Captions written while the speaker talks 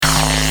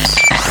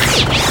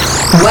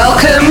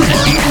Welcome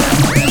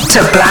to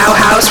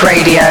Haus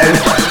Radio.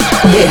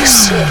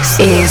 This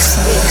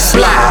is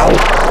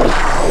Blau.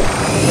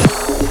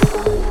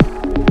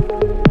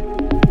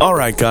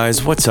 Alright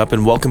guys, what's up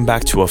and welcome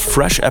back to a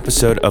fresh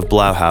episode of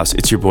Haus.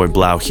 It's your boy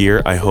Blau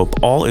here. I hope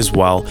all is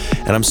well,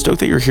 and I'm stoked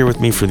that you're here with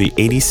me for the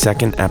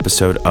 82nd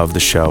episode of the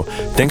show.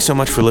 Thanks so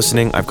much for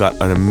listening. I've got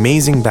an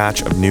amazing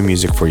batch of new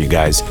music for you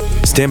guys.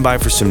 Stand by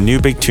for some new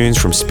big tunes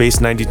from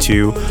Space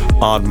 92,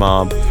 Odd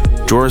Mob,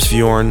 Joris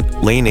Bjorn,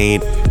 Lane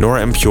 8,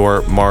 Nora En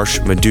Pure, Marsh,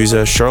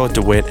 Medusa, Charlotte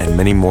DeWitt, and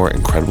many more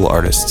incredible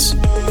artists.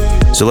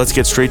 So let's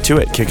get straight to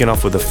it, kicking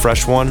off with a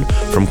fresh one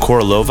from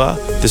Korolova.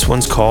 This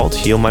one's called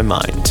Heal My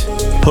Mind.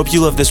 Hope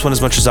you love this one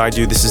as much as I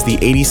do. This is the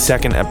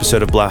 82nd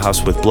episode of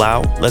Haus with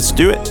Blau. Let's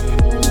do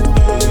it.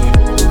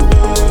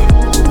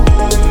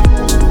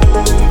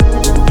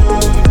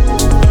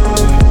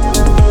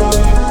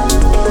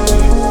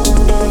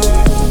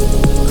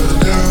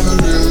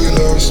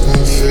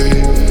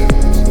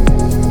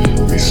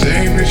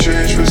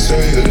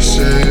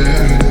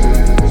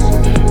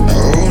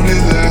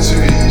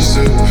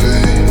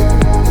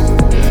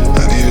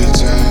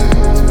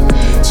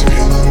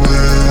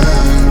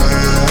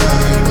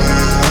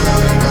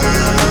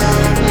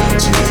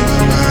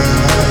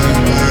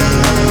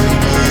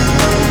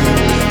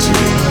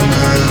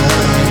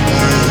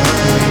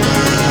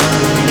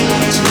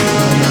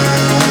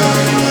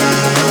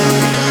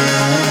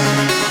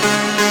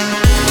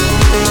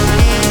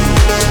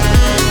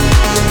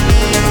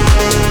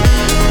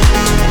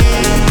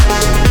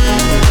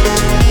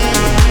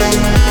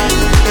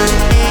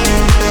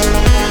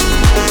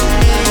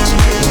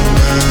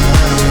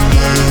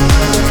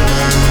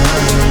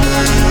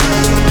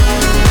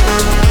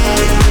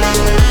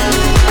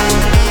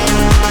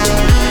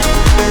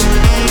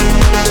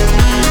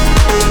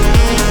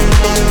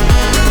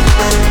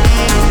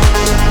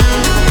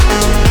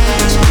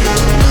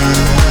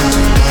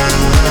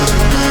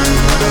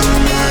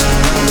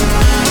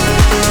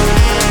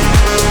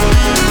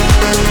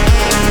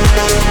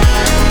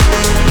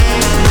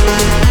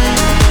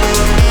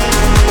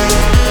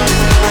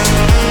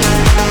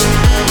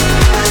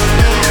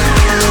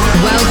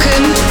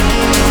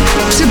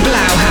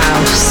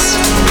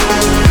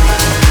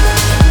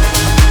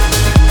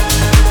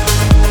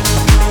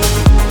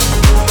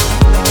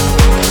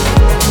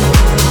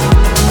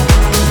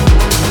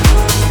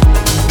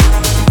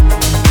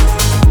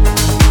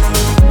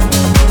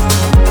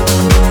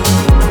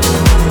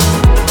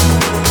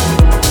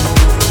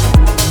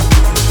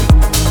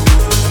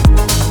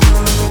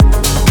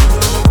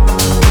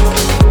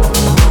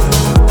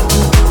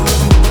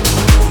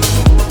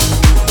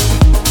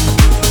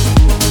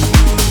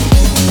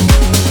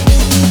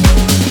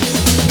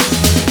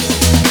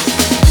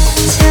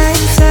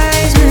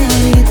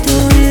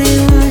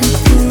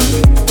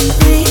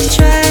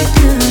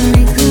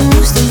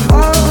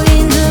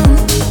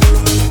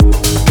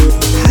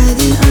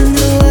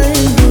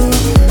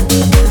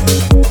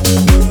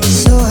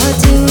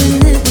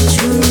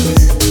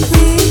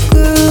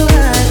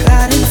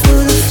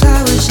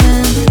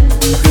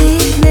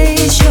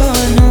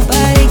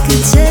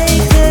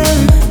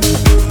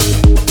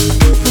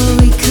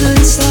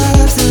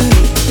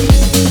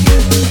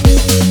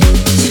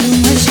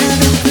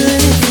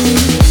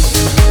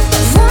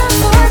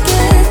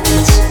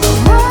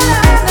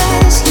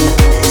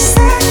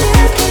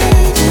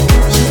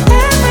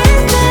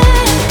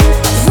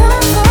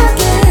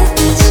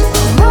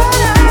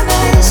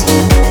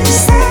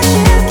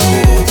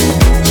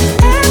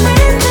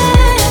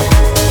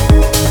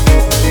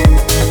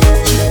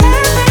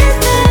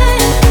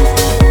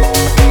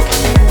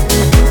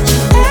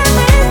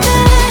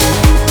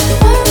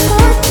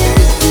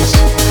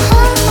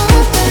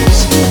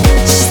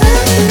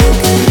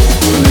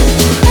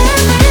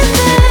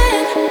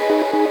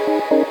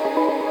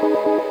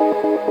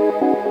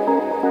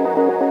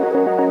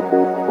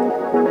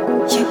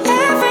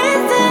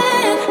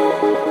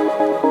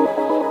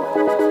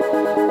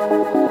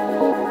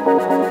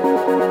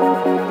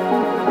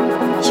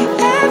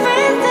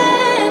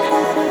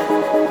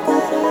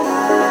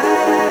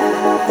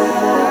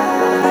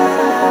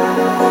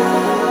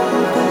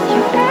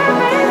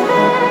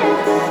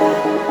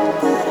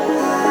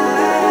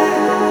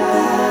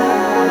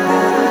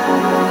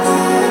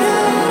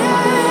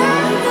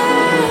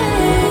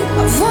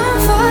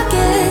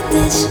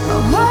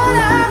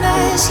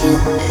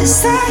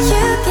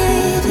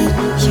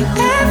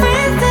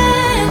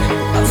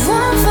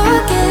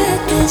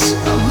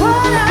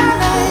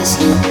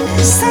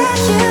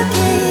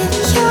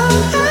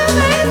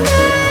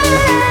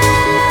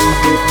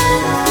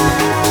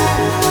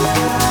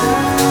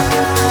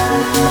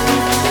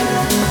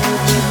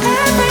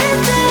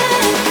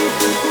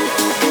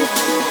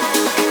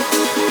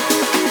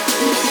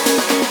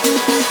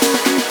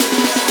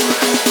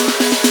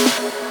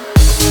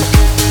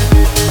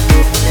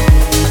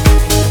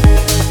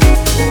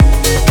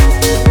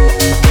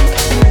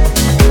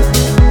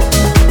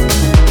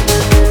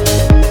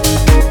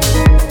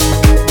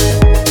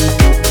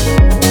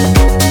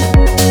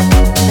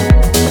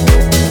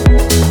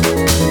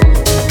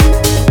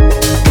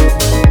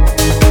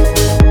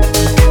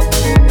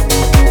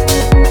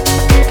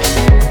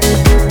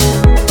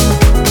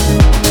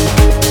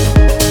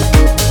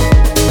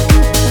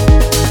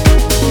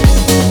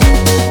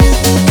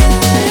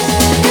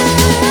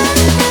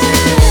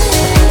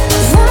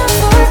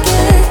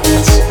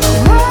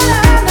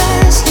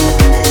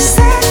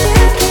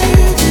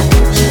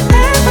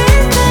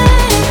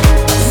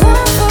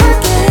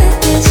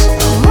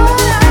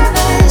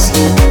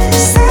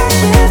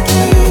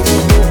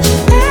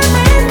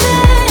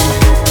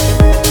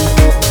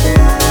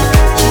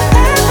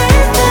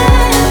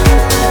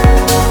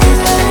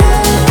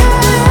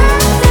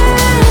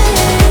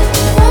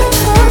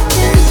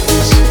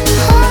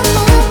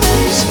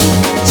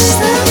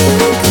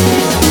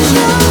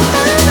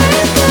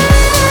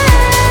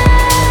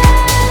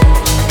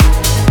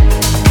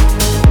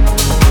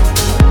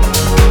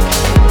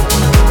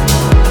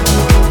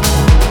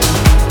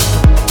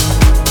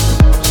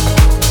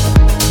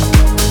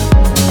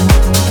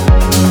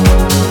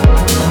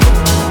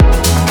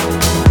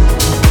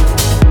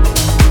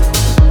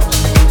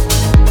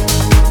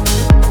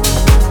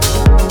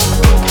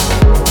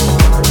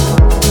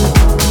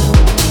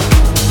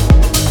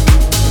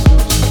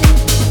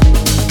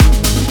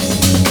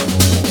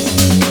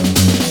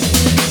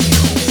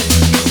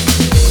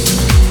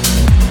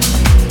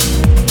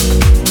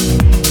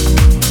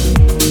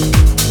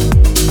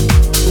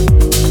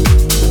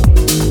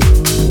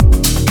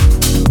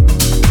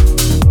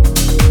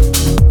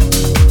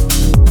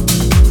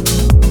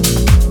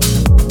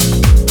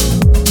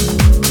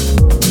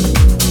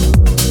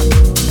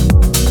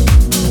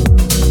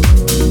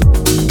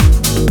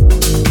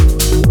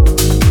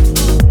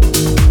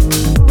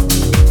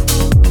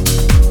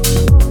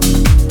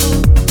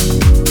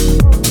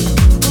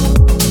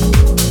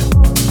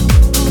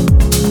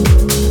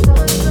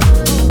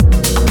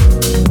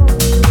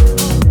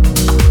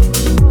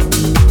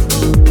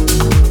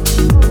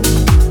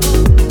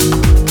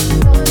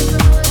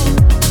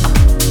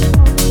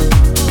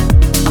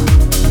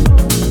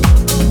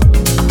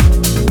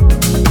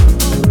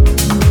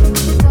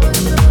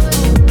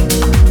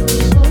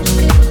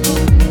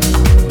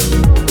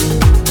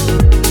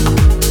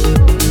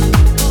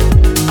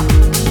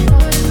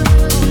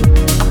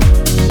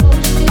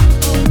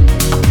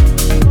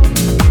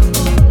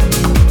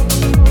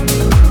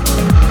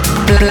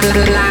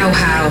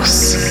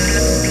 House.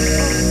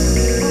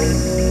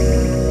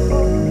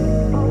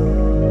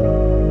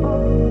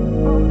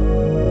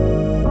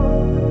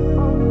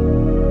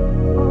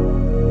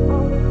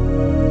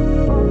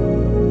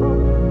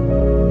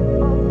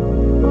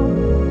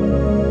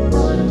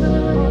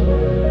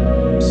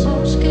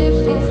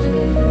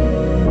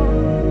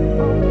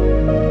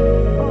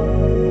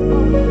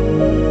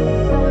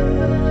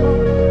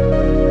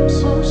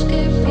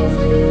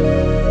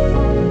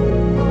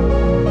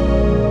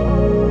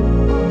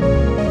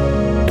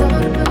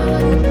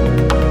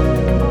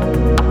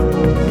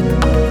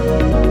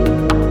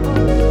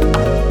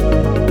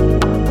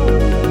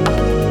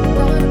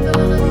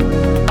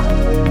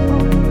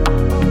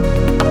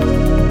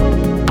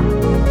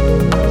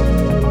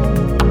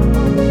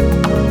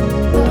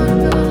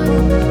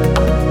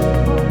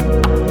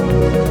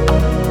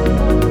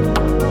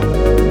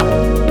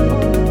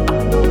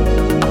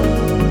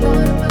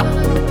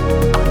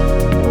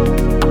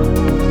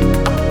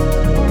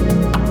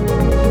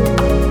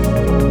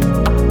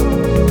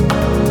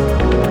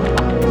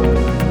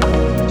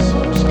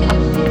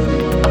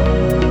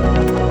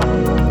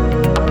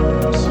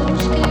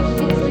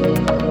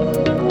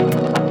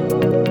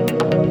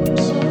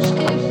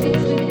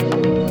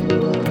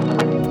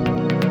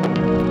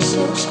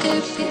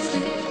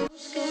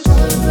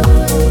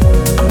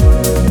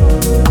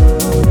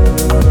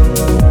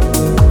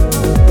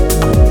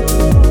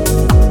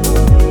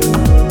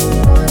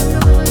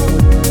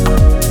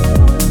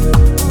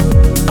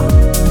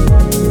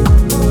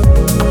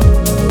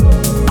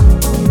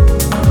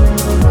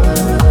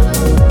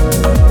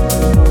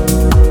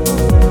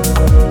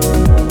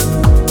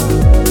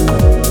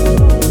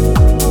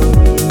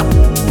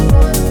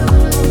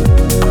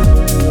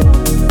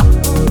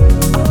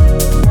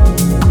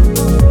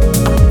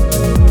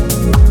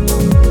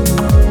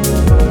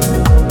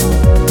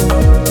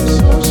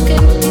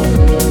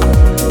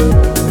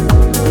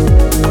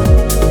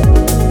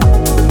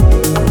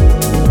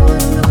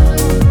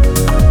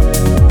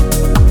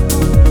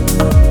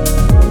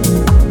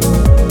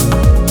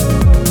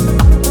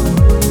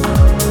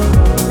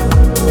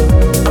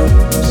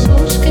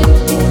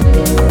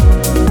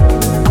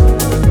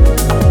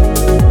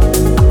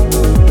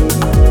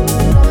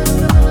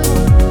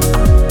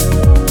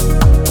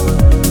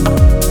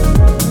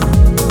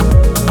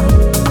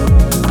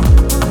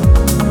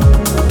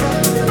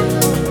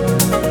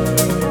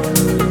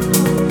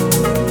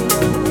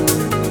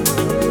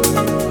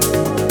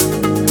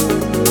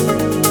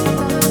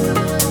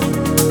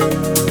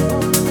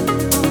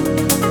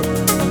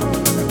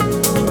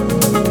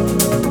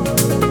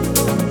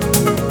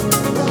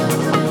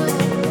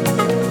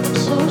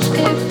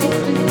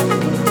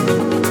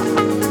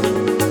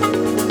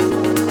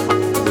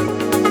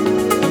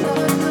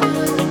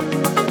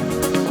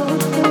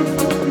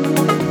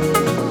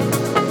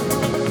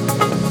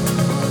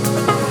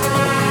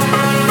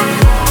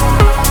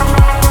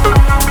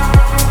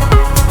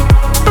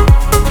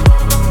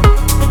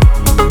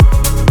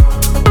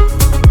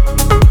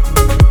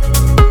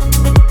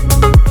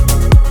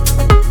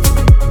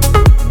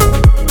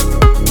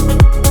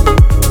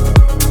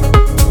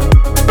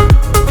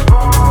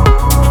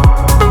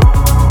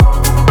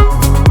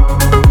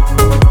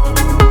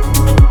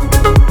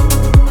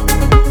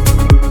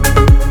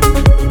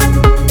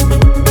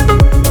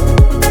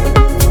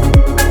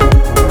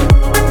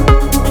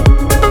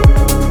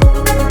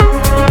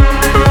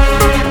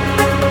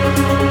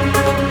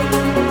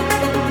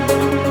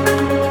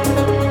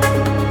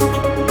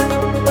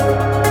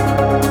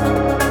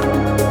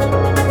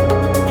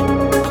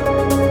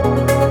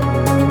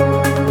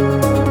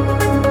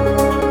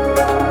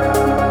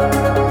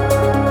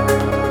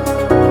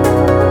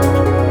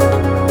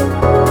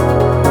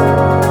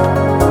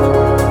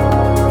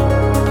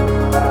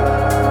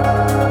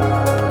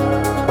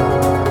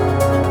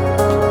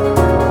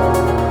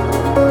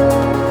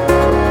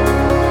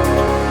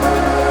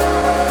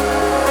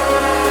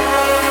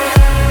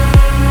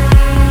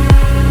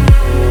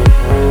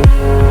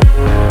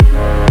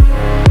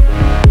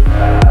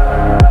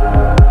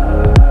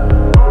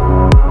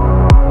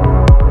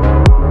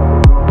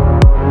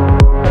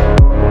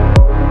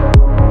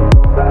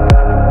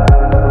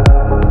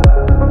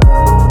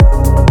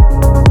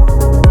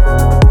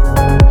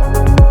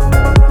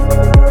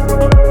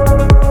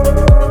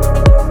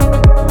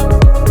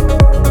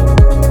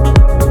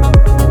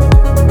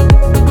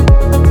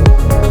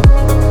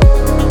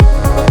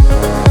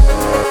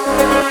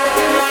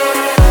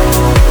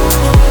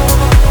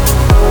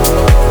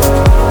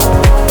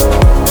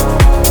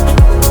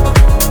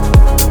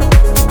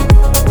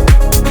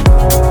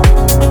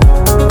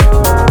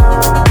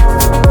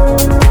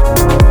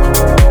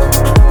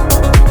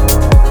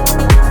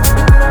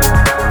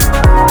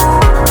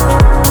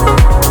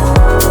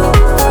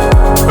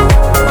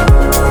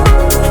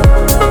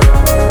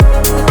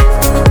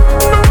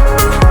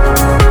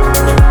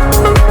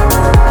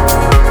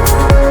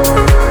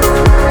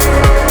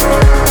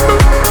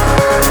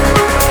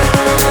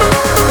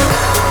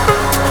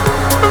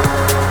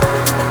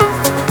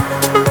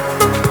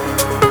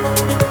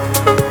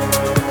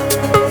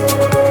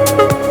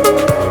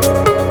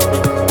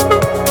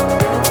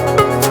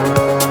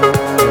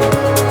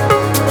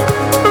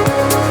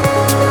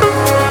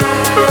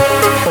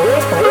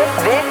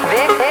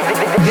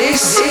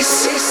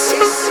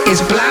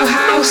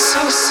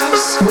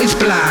 with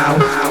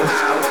Blau.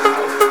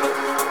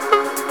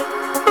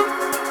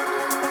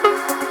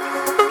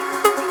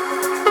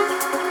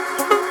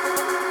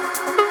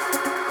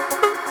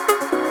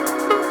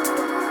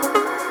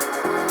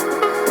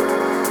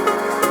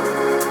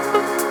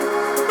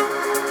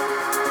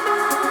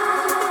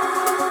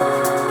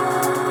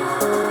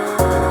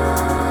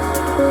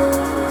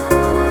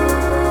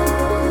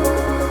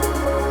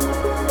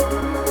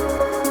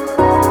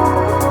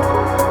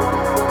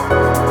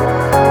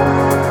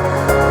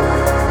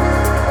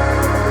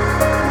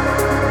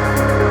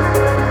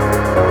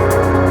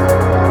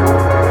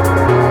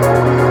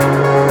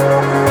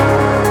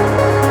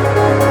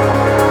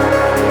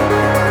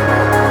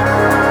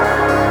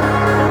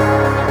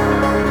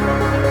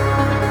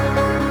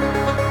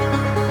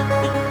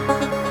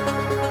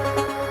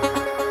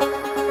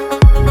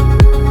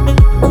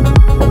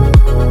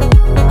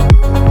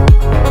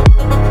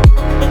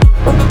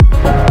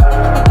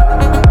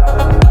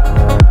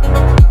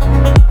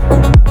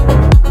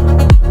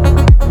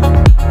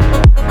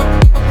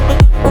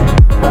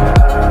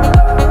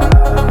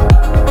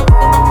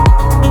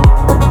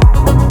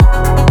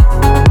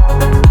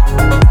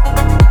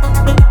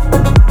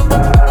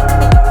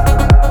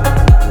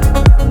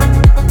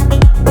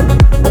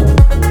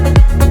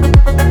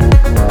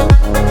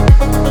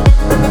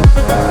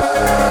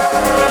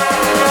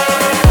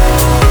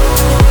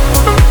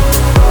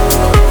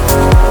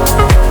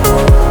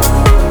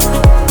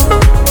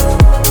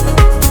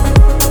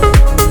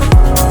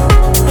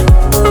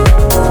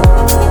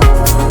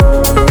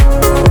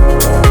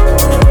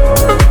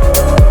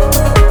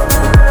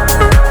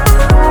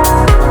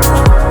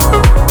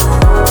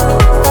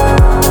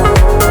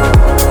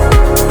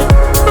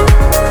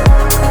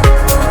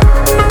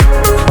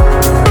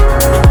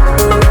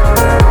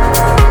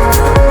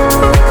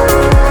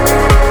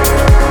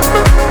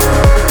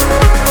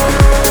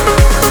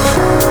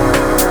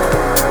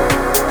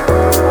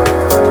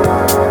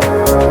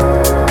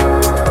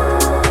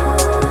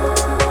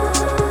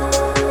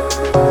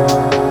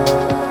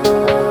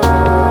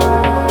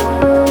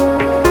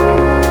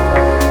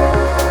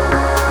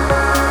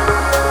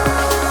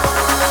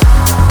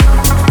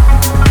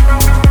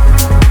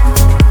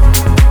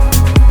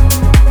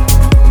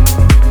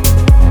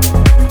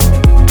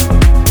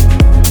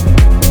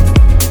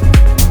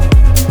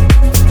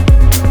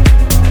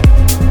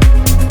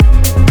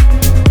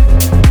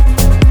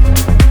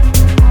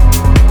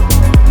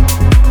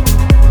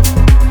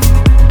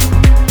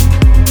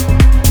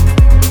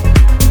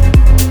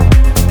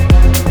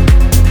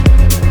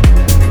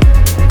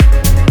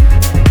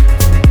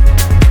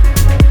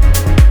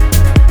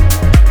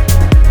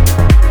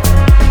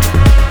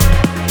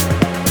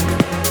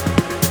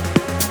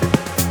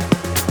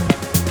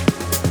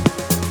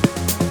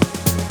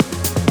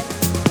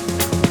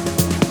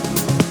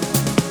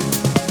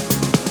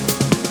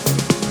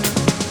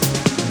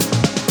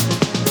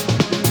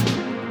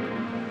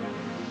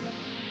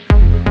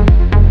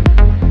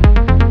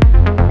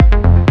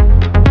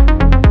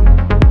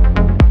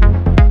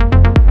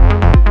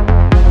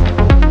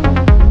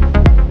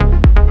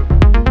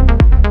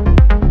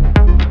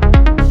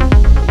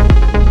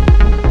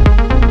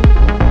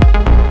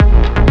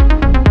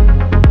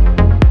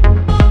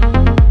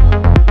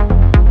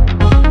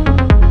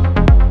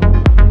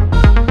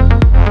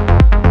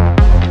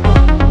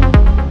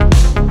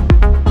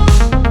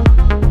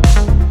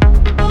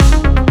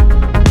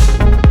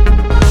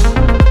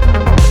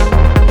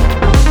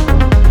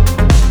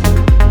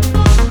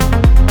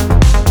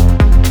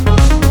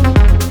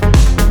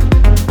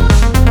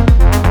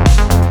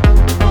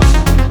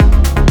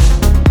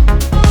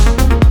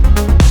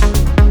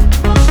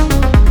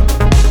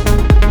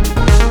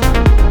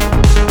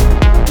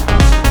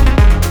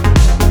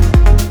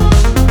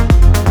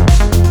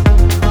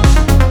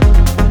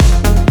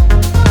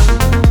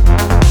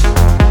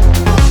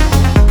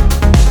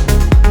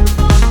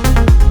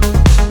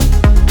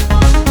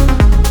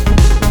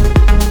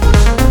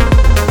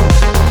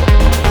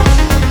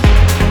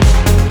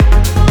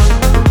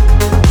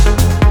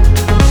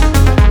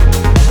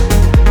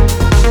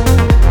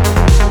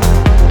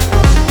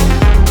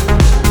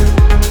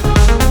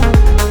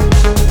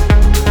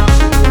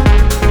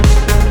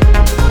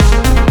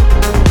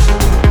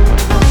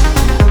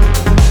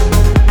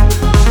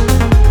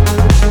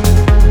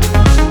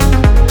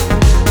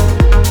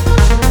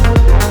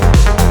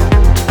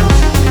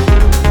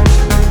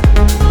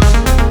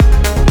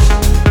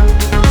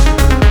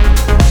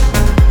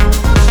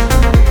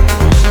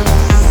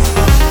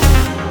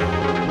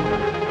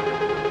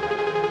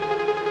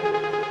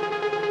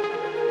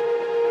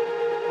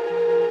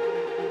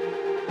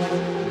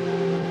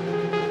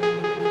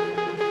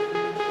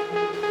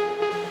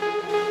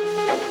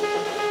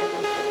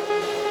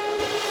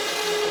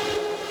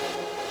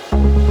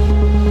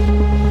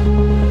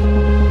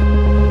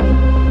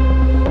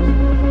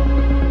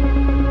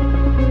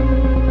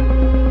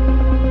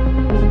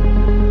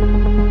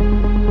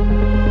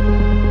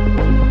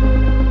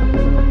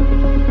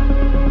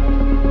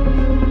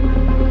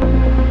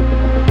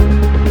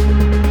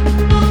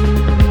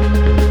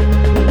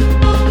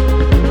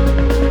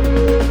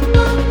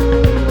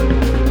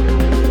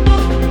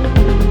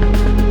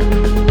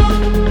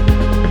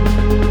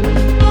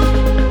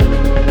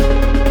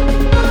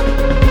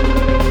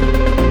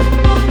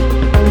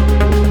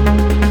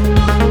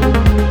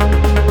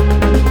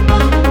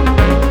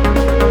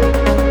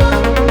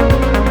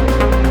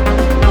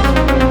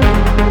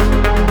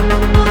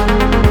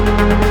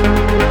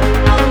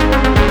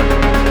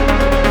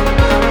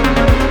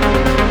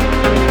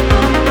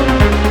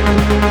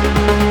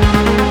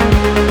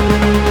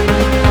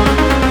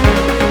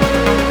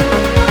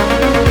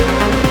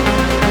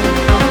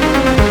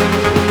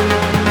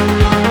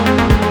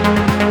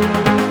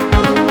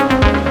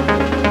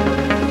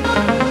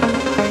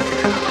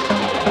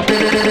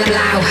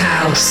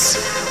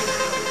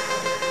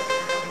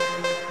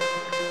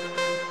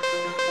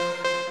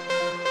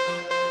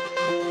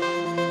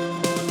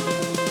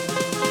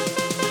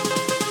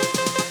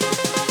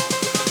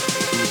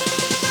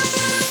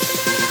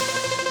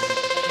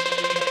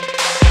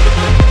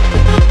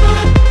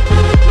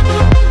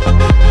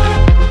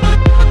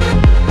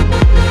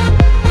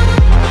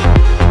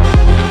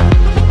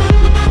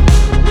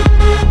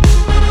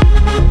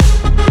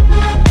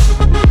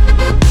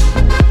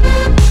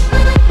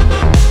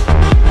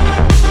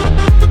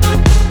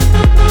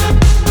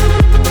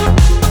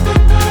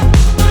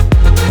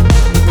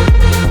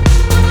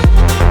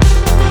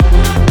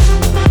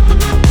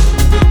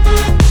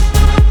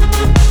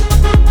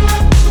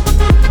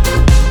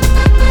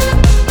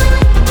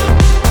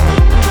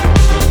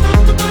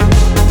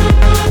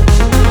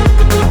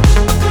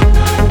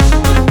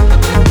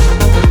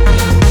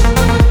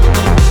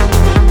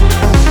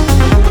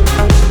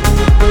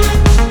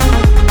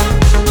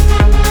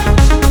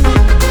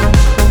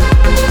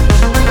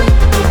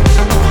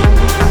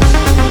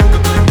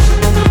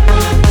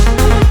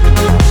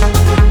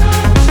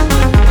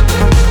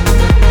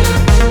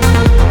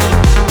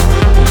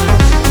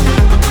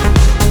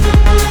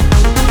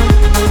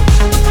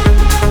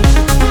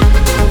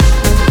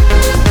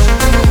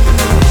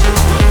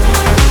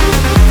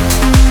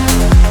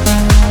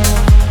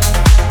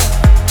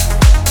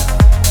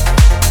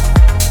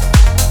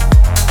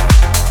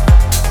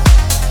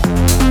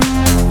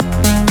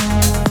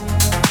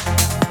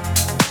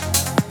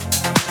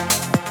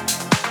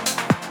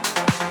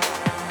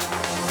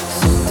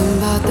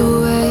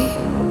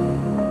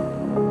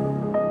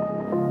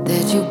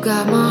 you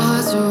got my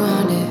heart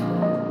surrounded.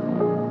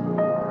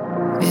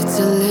 It's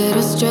a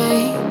little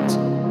strange.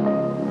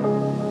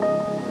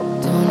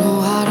 Don't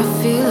know how to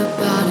feel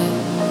about it.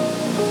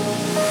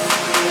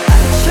 I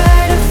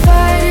try to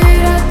fight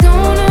it, I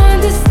don't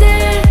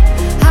understand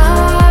how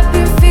I've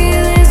been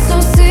feeling so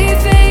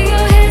safe in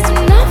your hands.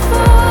 I'm not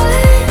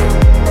falling.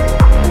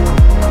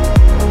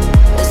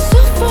 It's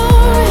so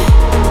foreign.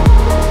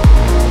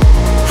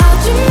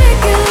 How'd you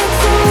make it look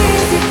so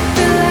easy?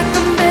 Feel like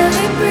I'm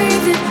barely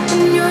breathing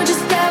and you're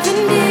just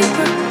diving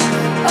deeper.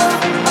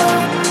 Oh, oh,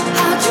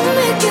 how'd you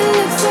make it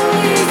look so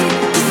easy?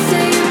 You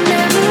say you're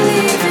never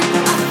leaving.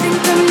 I think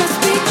I must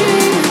be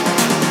dreaming.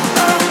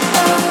 Oh,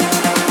 oh.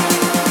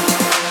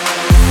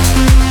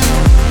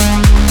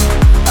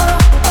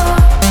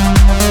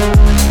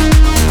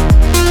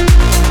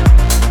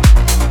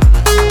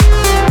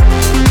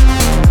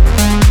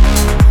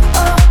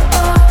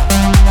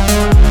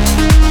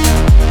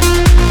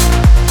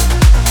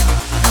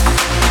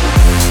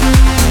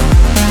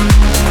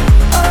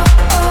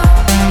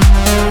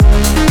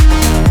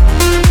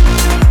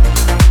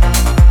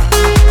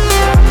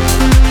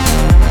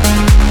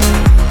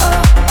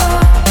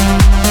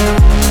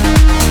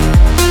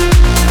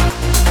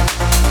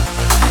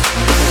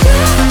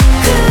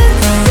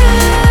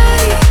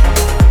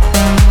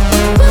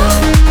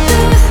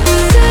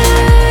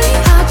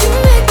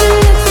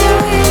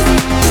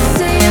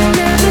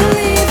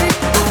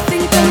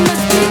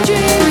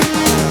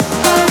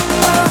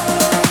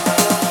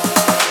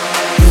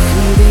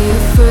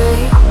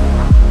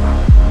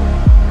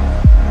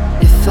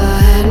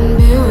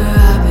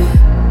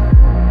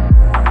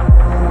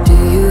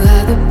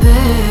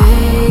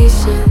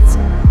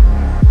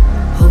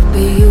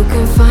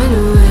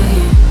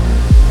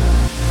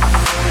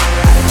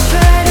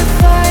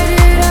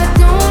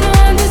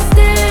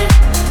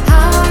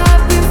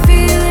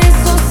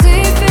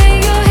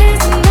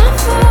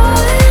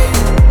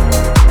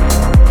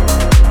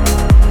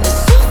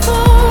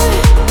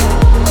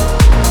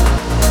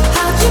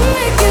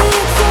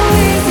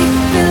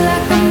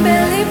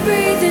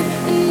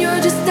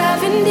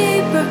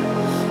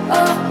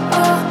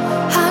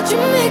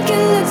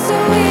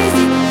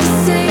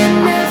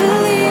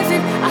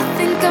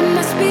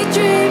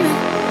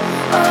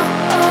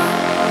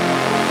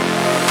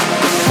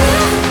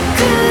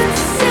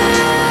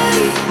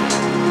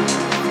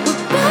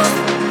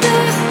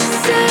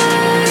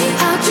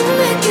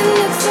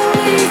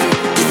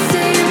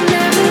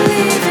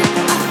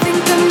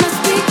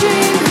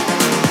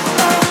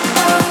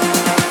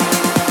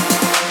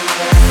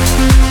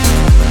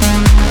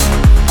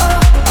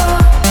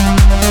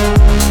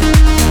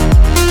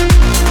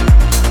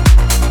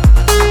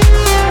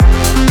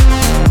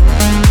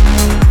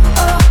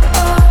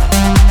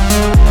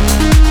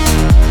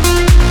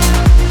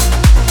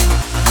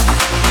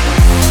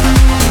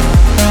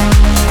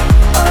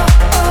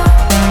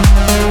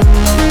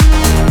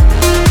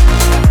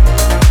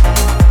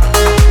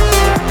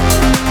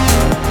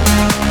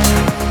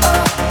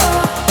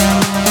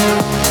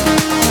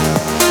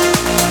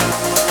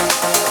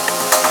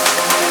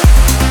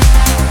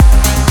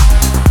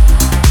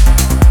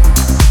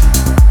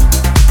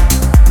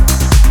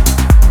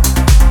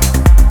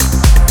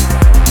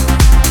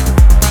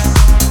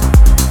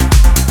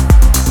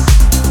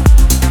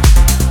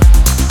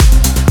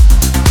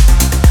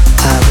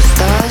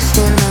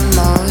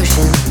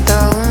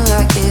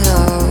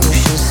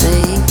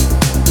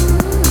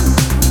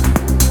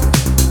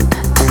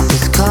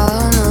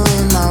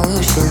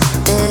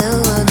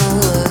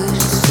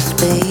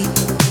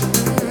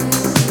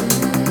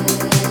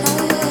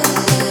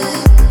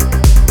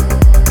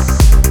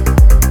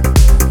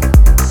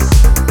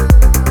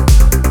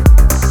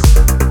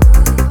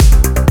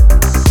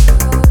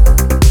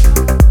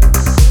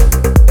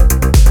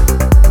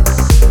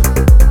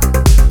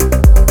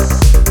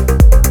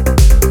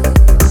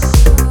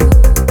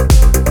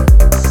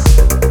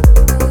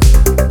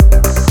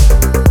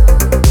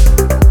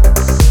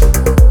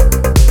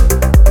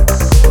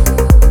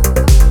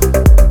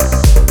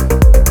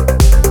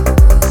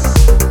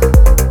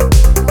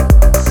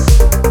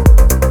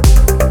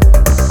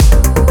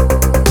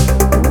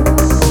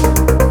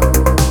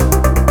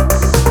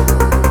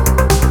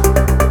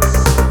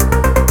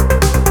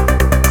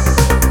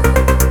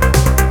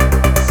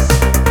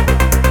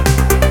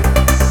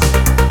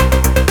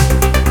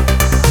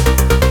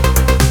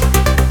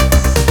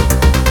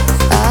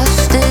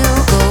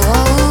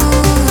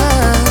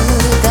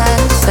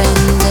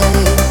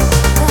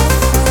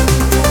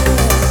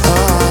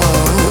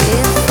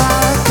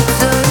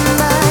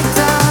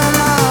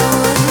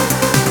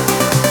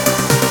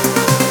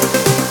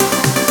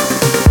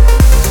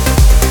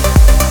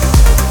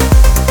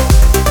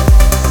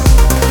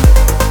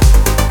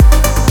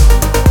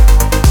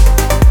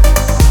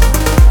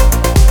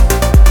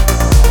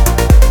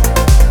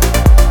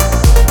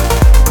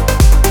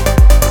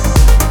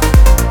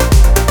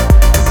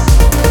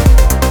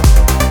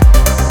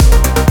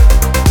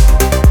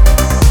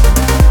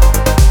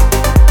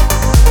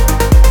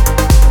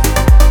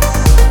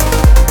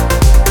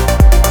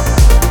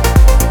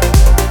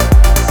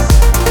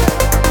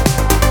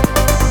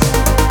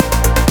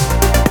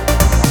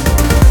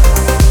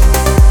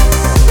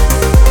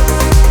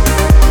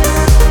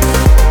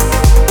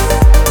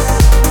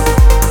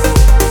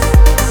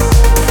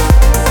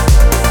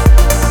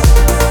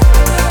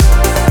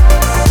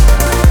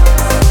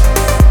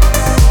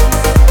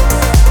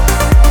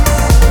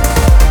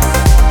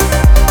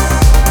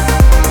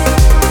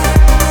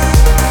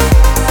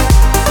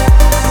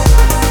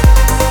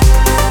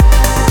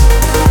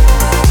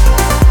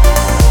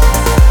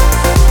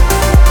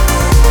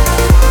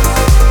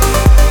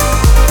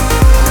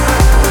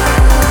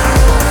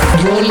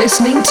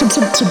 listening to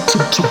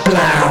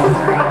Blau.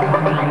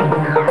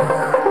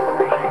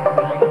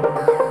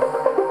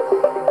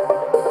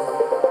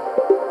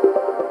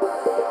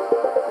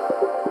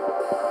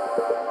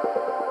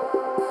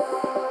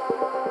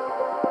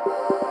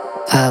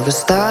 I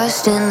was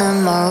lost in the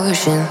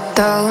motion,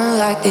 thrown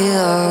like the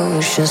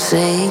ocean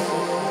sea.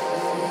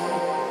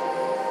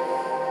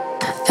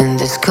 In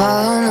this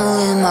carnal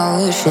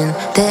emotion,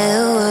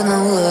 there were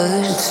no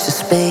words to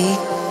speak.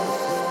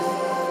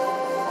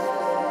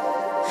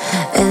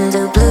 In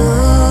the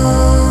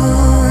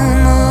blue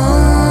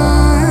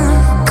moon,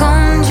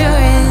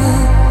 conjuring,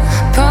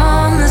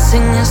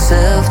 promising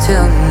yourself to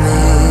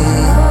me,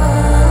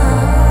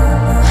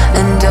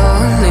 and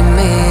only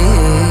me.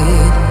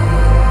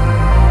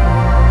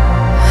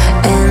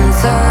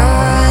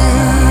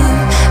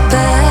 Time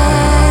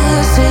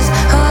passes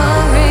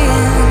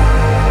hurrying,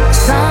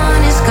 sun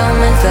is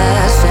coming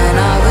fast, and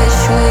I wish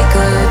we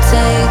could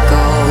take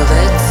all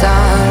the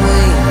time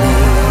we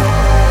need.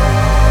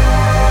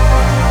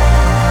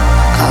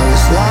 I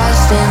was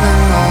lost in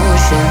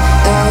emotion,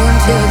 thrown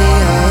to the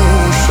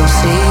ocean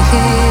sea.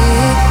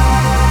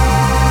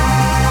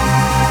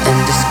 In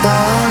this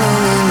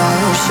carnal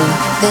emotion,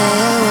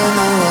 there were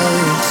no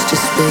words to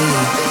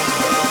speak.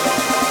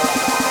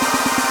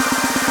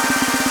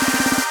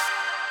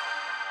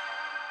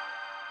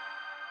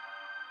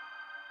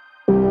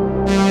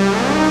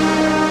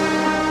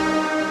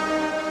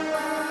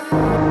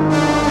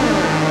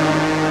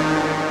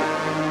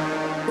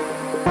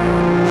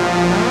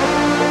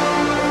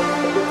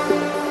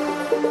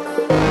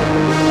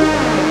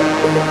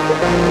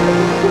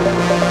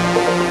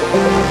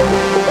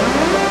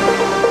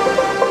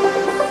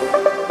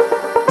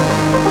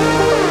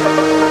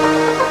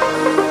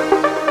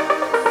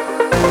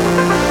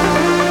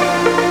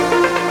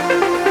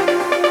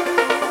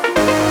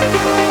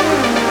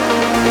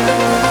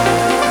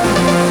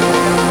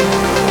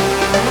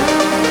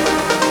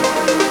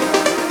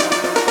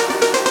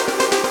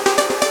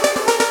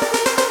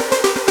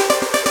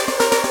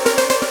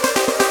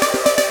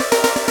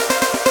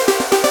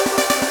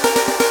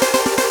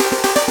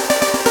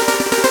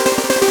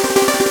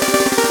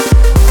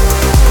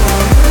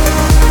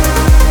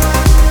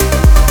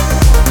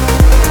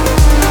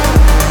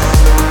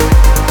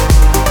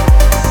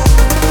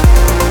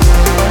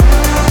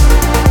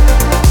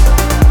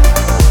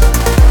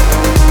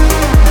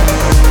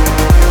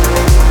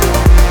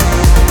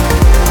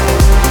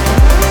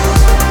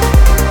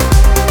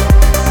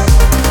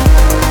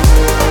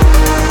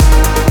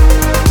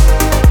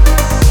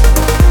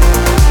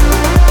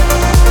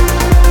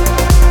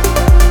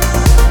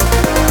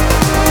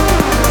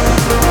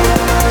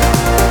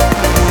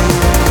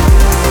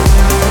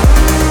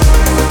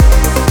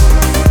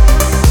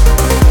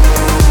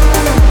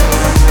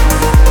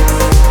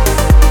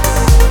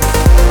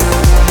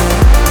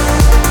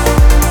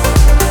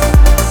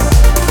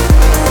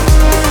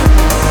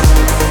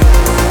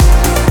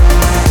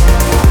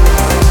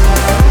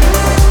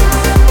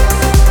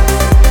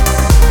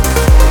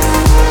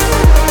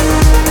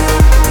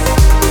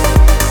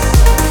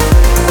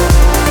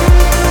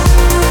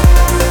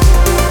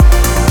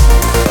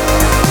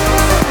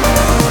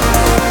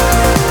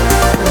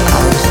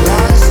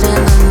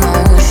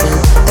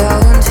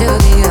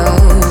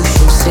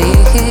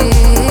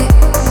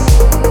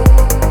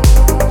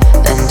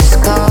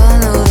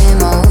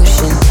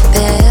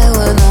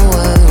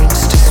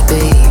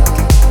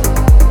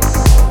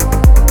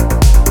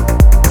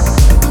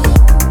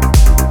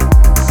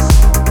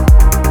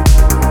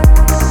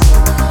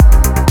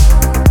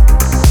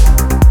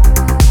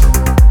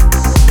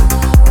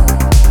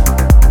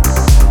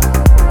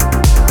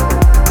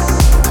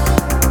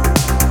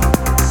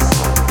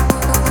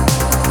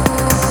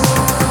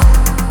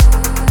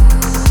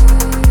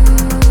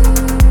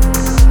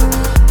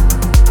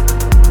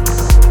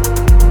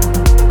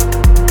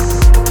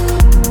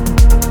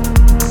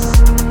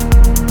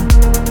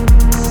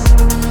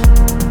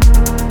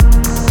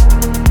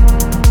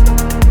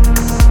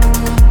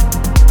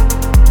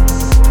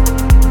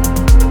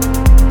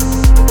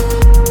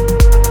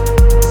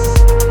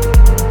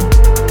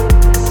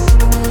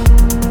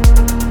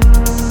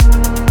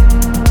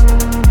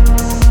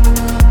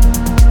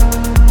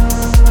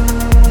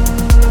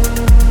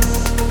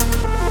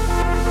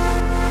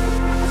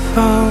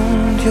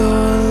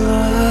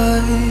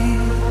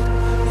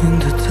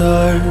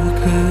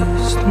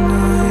 darkest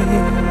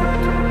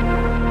night.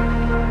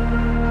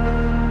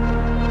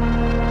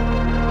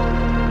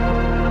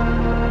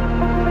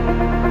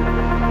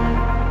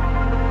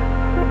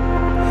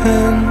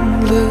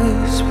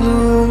 Endless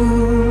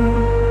blue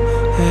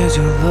as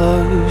your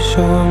love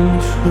shone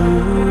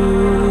through.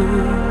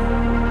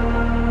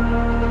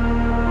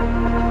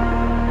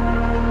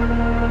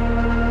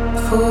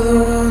 For the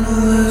one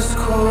last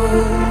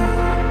call,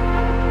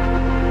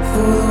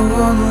 for the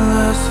one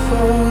last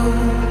fall,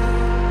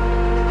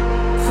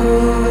 for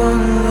the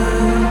one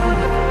last,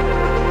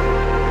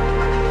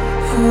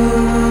 for the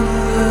one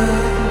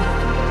last,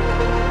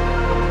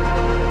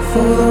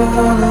 for the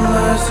one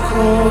last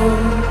call,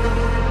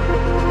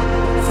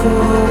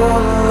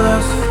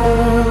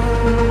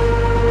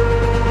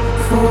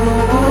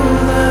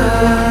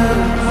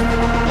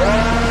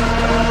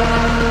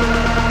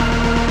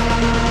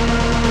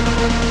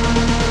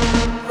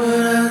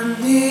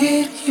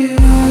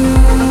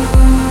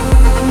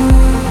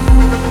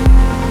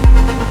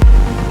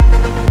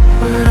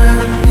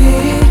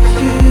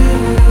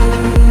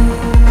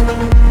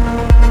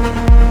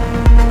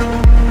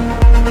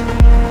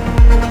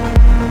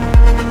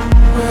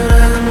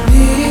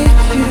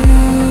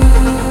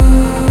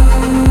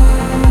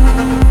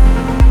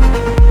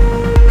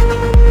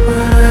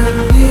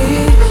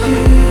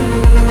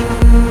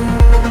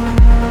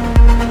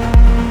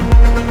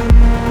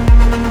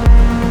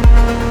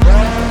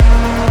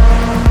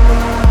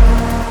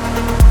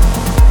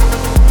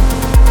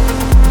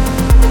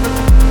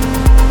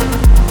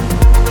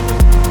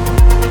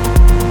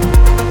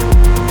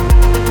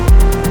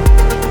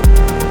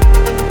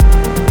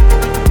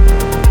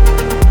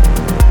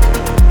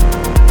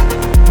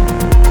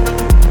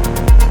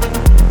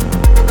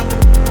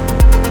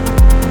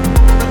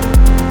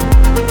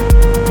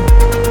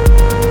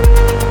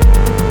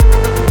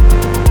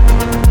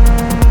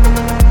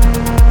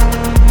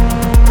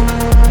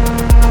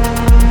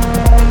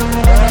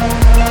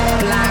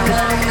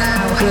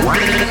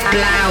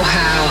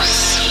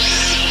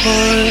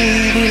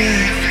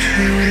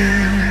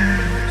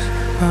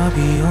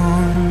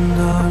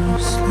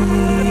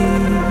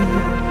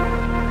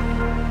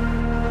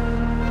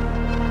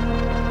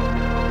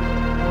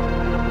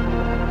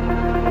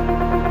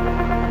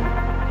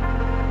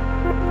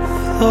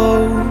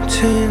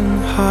 Floating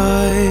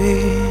high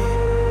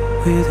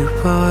with you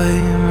by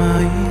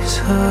my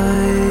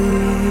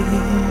side.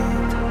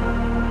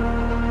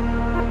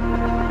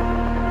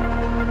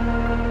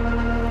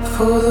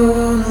 For the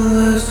one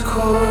last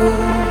call,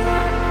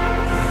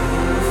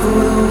 for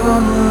the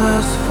one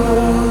last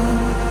fall,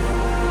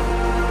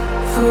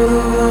 for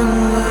the one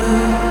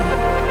last,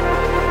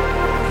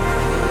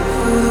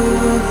 for the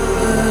one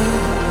last,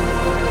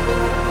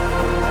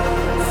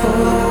 for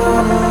the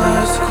one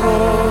last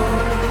call.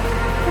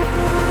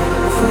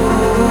 For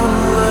the one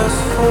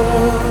last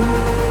fall,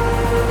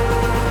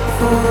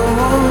 for the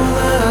one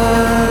last.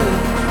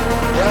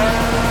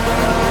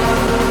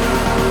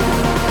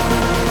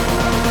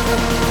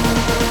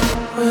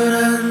 When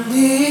I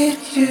need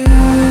you,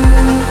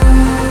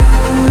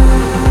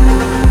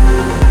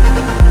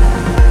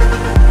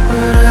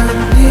 when I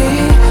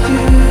need you,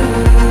 when I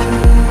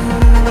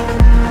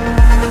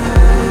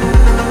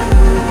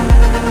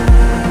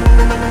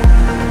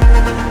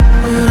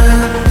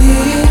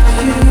need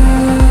you.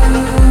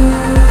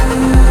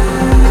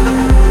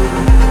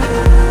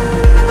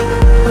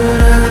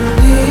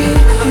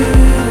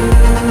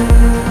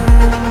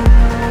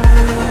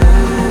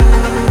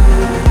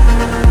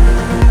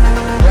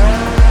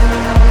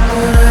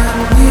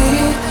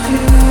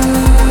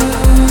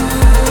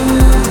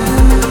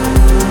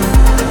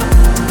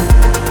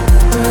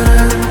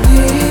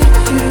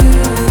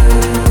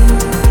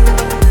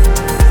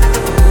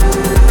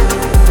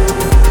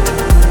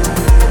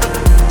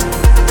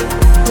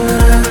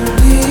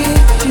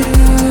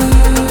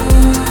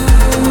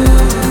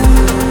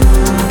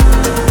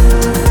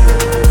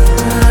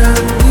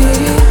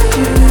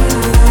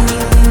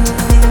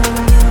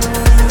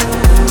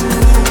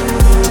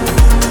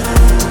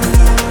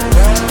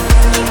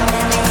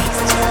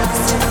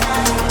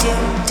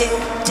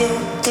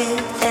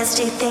 There's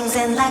two things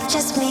in life,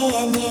 just me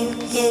and you.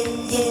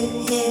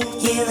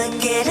 You look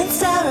good in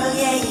sorrow,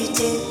 yeah, you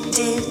do.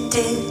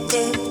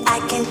 I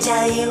can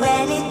tell you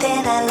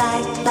anything I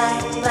like.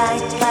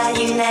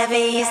 You never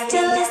used to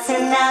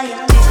listen, now you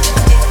do.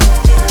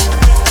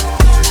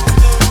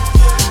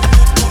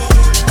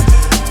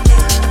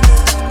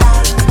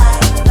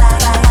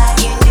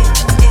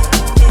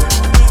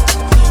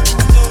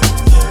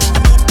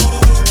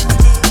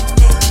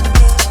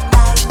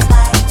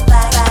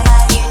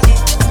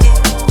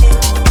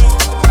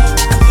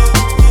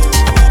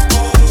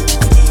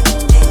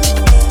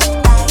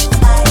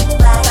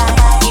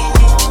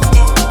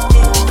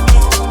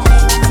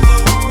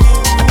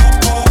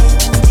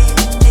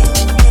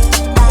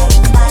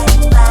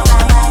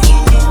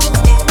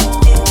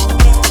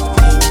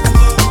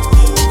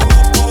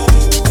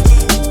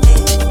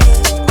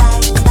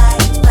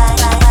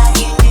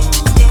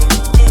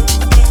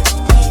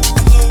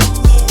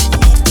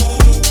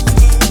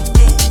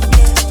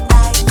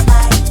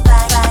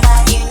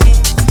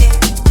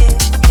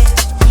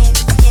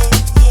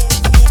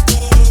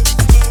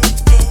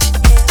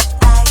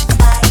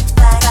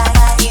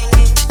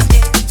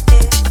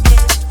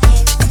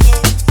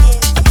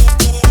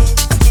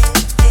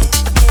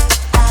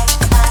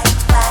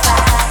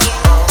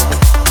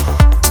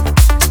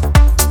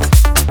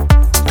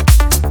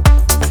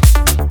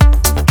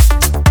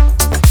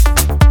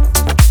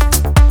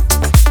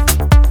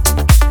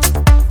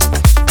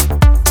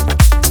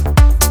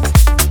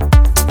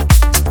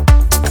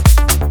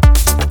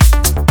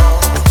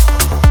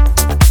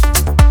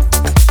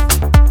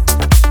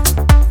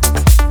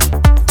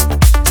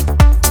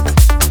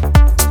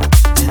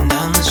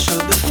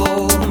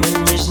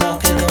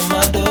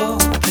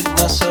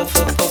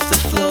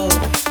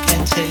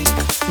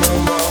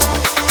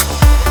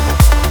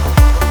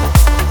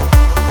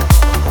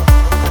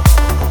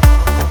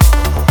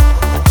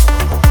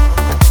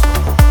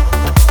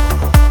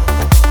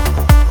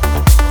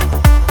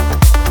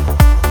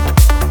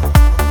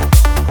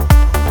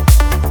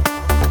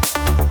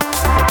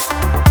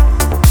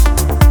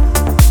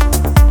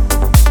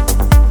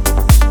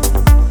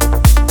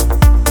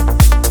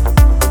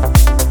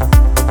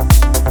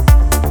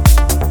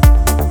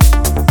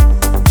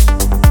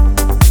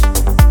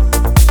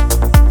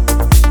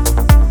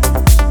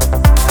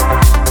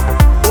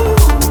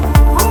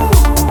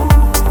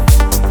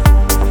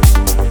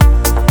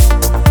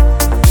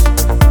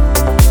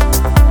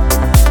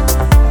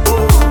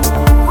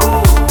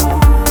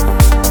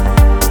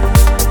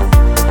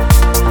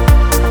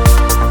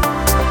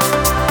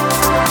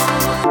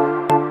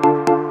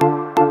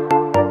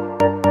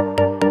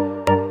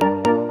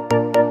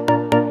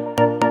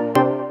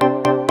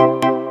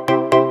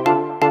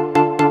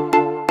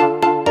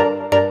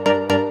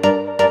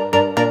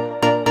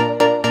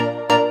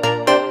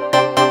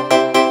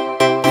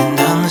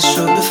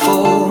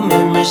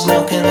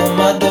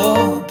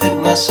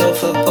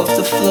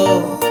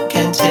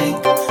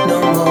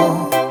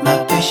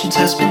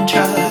 has been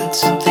tried,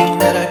 something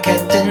that I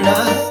can't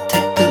deny.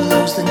 Take the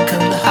lows, then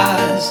come the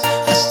highs.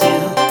 I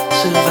still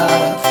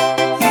survive.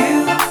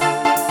 You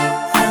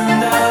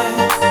and I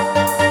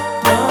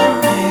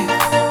don't make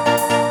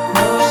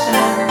no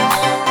sense,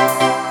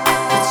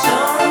 but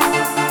something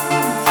I can't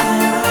fight.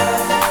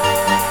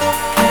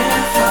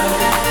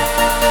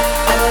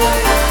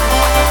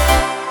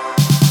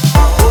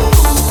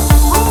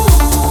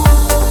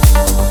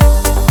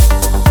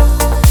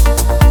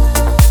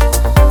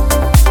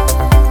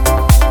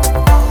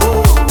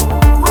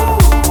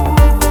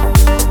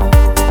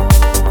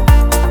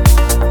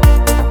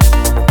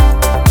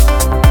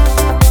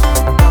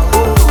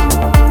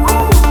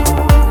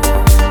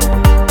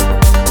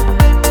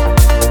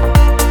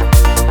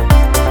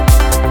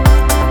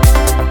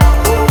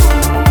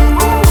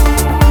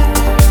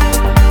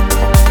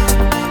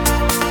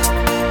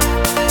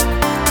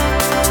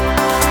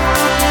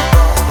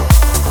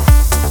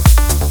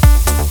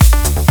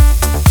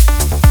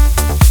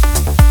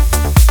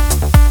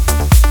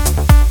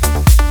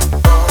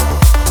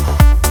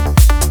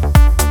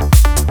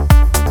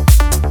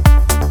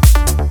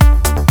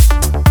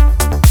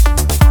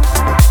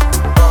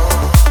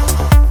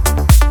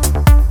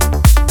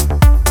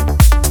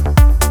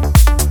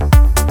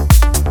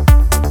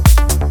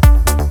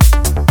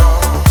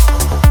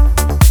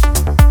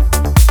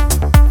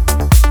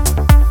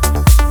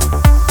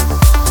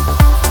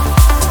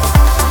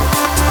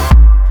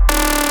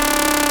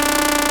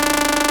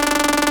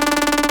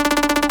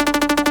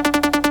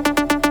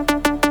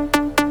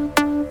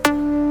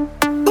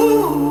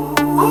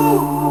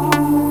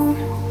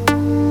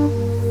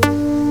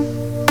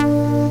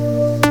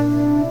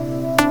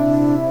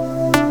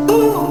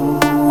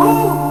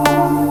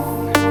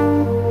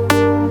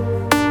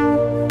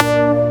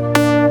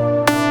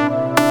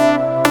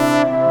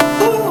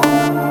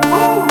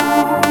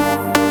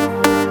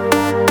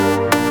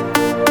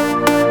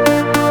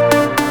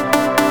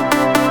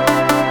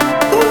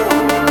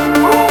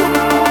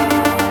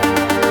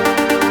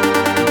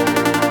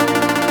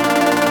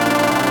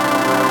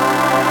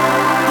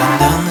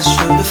 Down this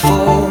road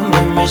before,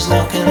 memories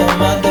knocking on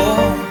my door.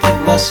 Pick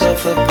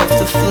myself up off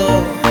the floor,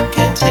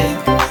 can't take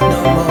no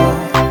more.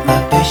 My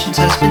patience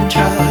has been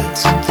tried,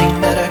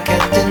 something that I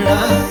can't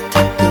deny.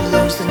 Take the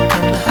lows, then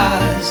come the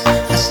highs.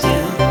 I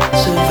still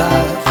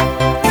survive.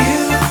 You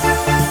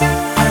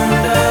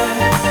and I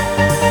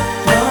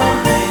don't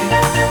make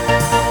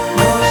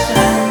no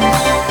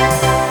sense,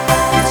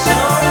 but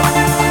something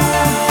I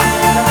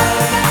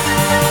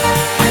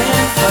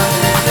can't fight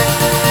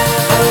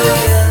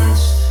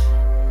against.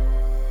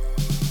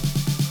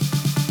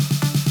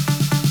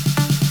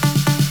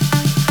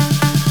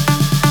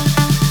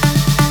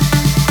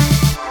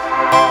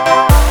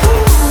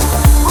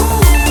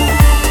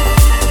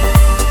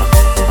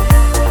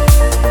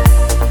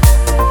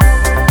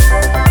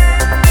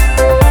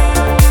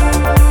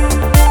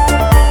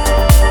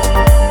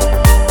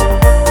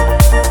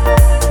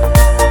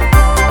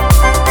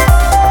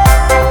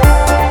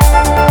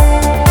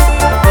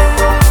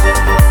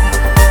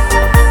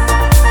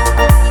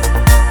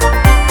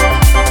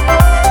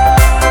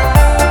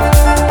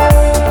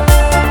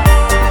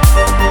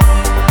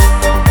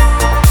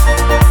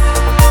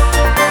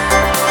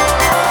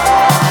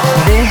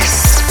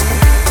 This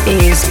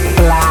is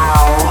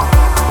Blau.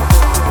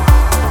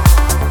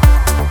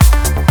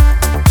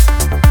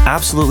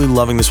 Absolutely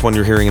loving this one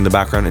you're hearing in the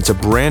background. It's a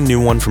brand new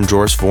one from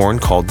Joris Voorn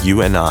called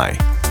You and I.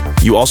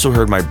 You also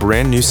heard my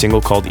brand new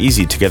single called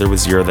Easy together with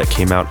Zira that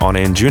came out on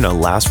Anjuna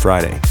last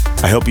Friday.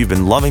 I hope you've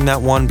been loving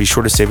that one. Be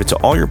sure to save it to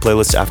all your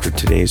playlists after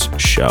today's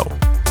show.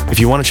 If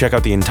you want to check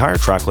out the entire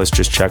track list,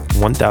 just check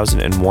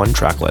 1001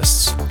 track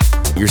lists.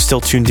 You're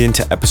still tuned in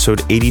to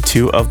episode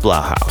 82 of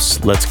Blau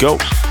Haus. Let's go.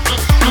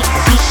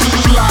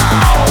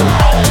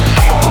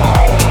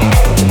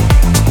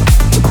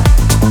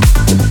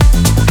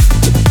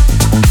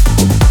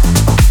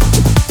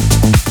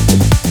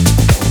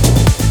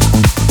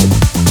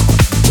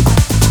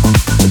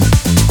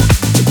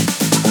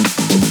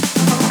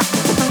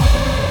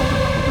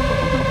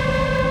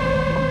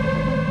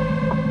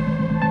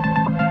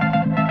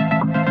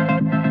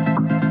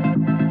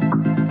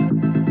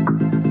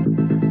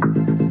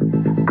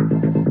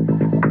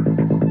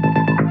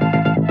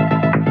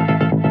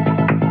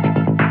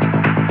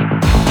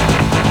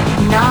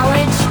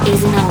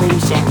 Is an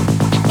illusion.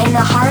 In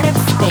the heart of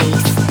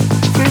space,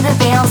 through the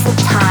veils of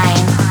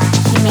time,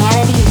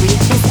 humanity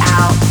reaches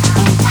out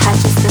and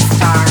touches the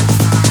stars,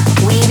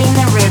 weaving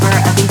the river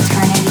of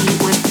eternity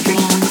with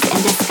dreams and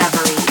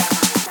discoveries.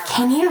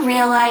 Can you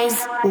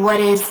realize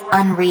what is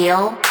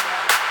unreal?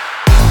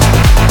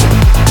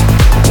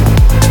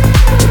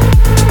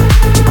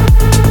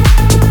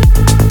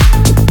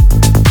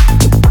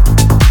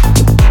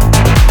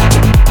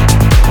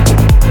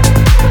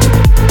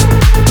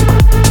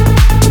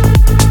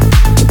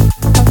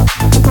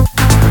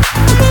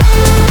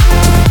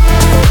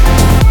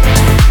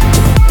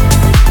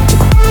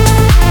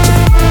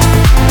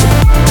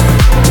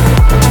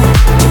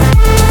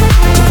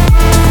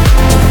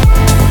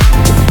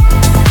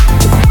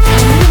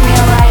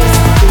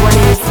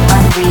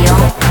 Unreal.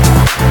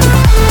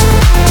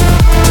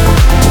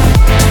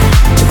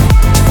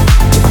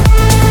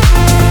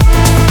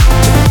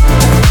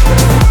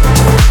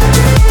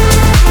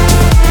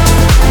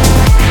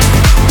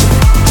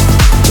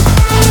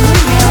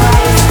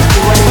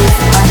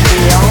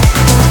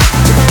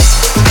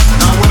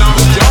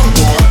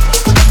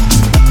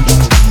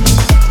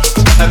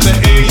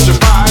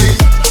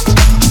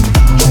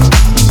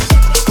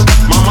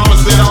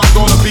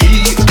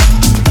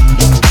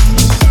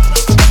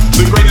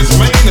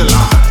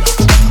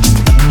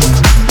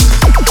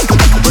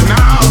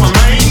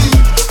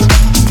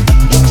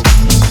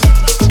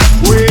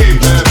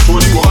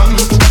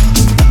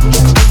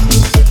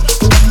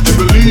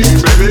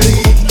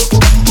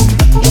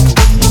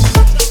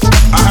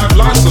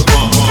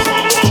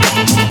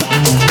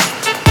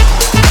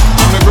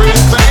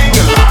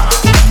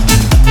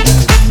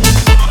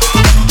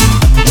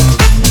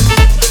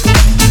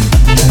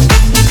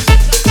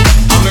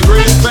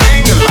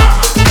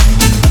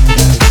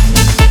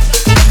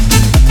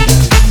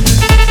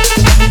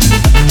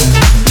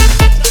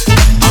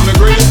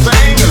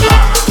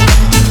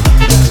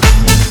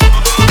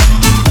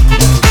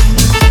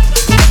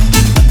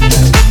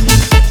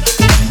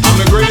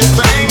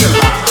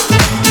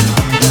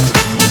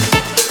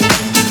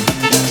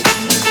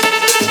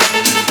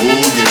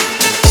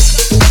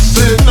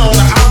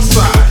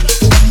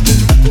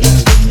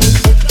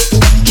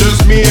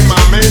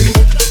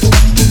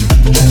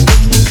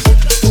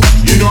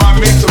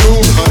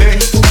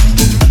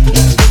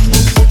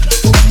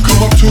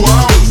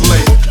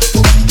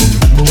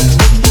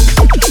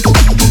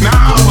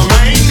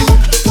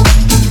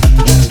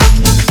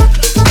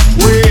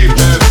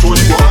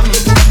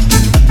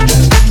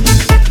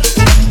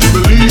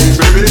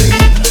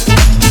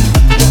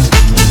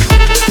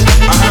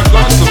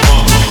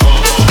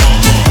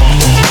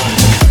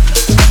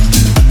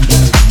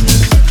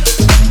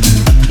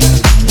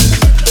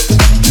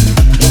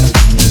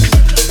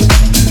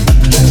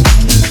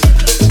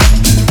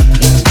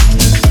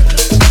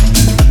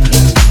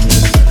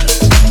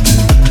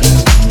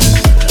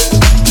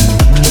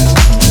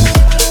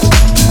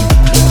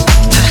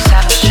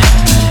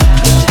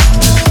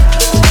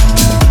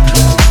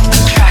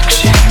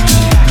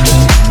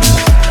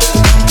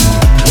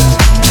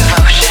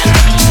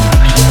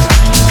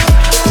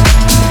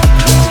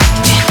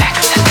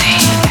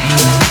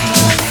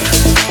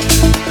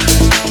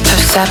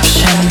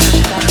 Perception,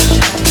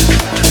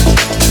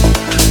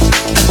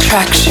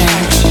 attraction,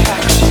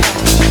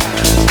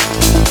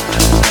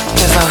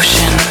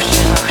 devotion,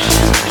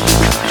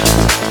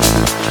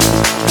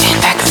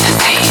 and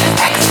ecstasy.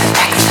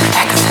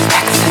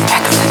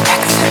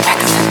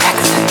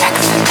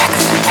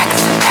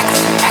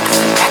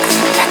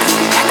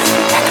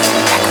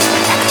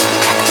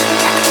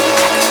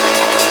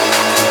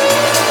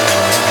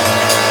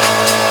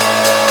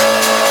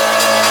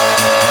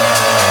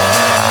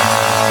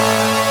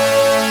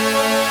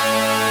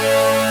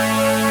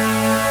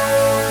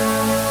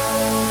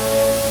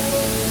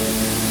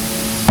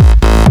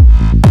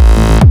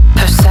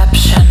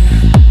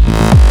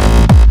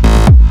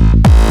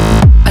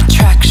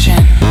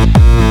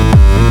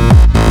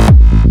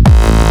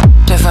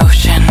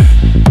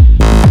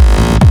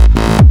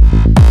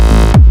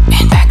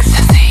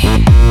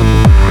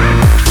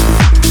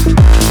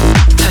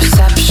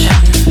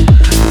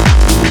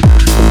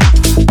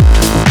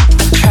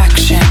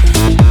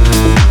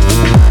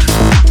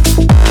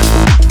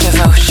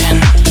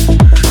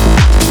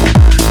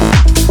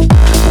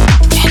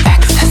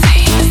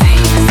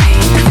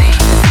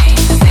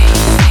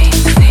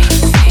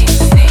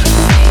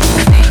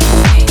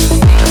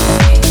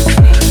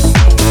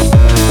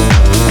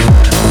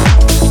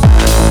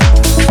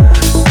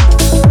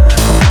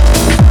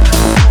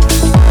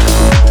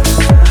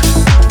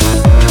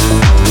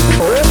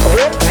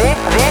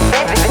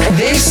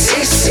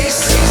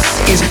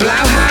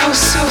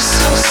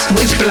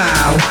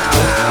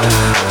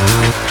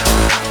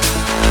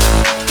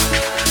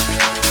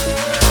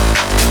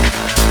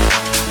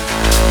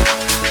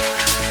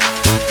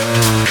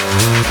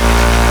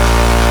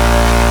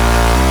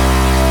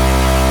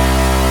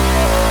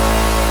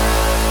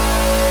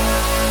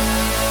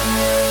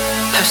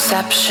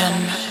 Perception,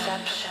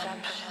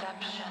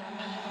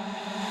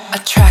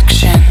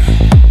 attraction,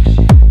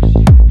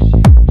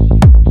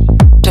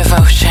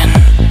 devotion,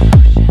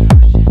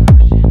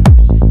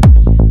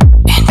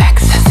 and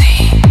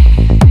ecstasy.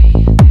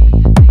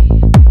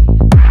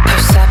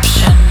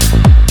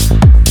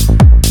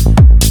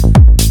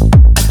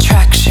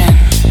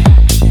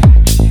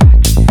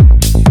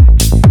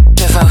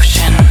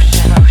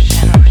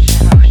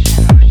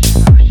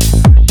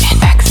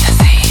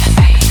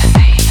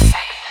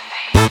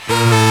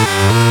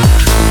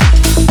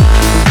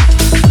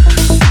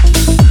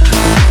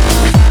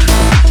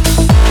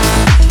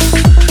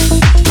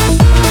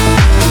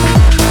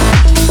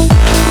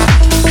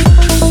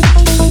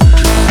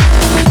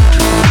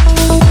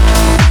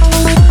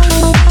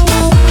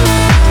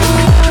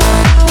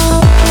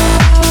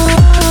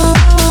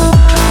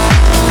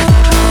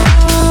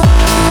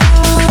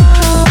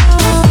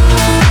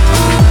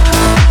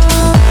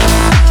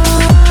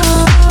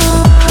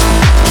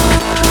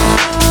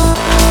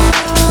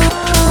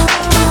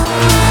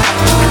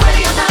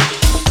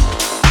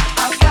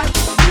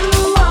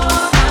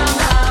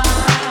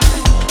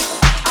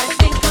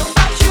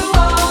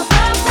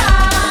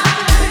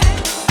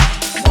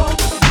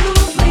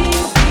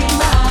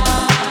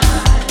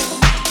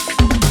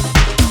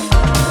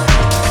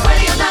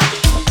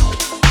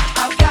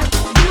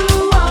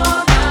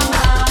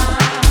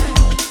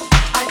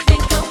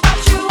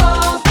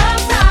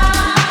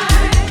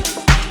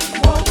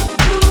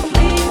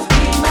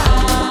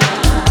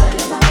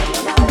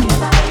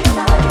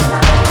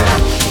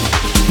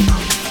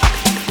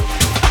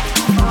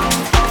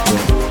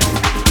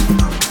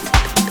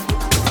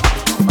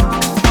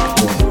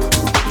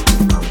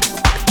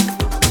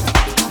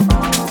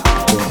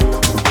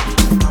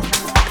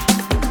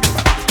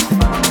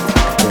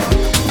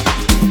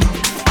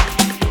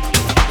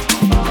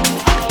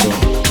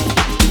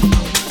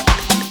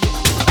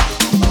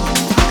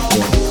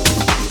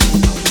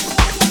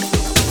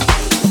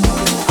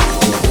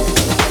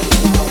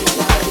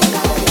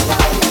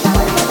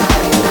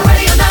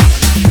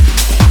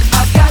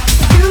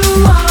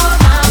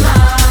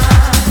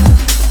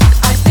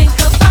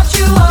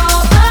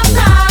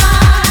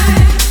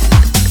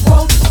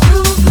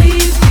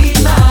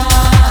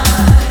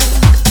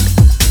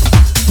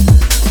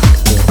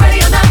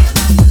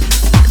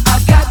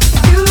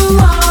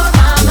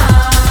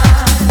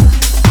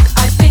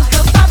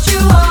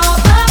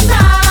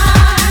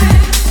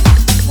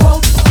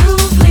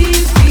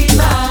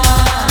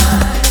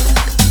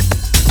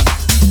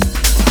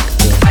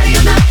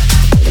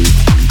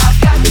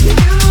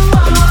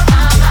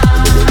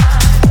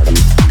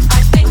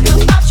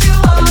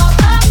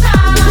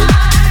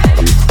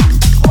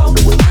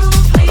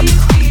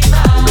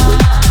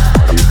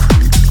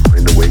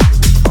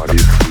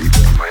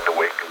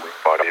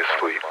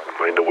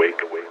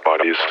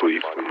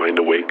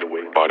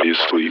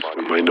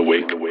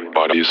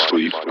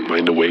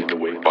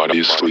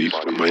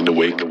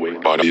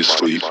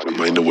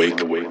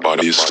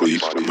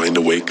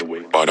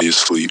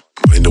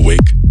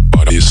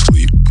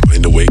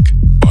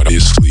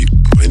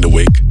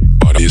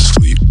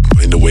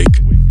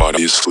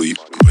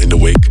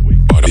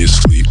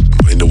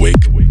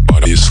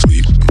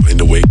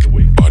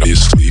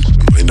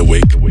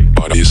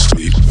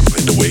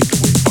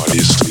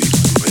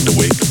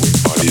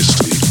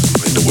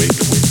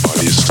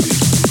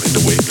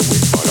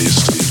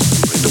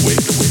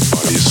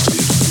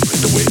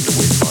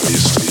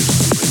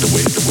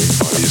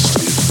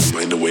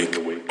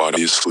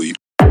 body is asleep.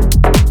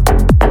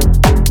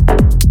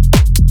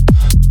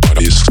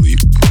 Body is asleep.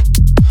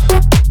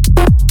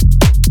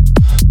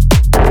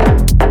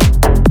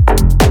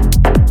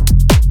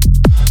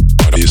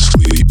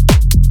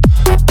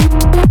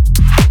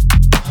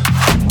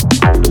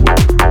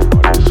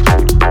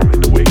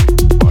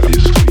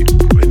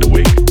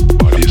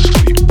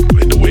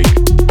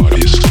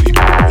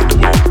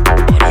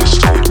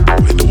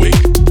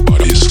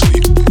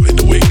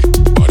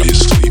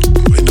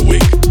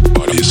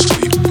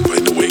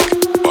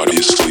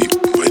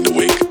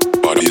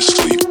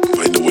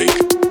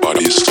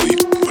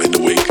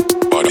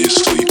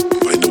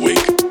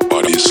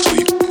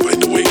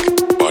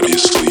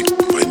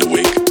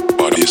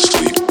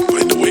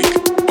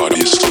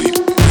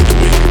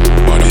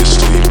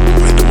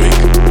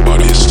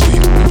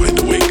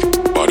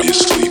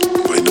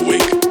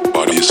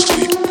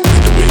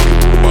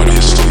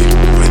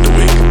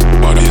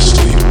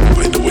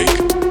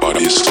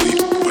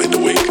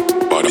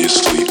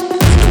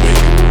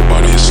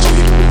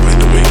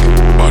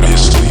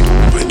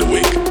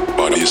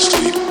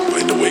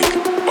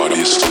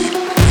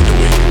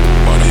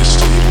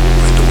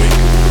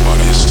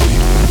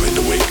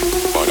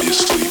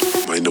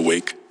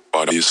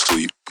 Body is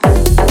asleep.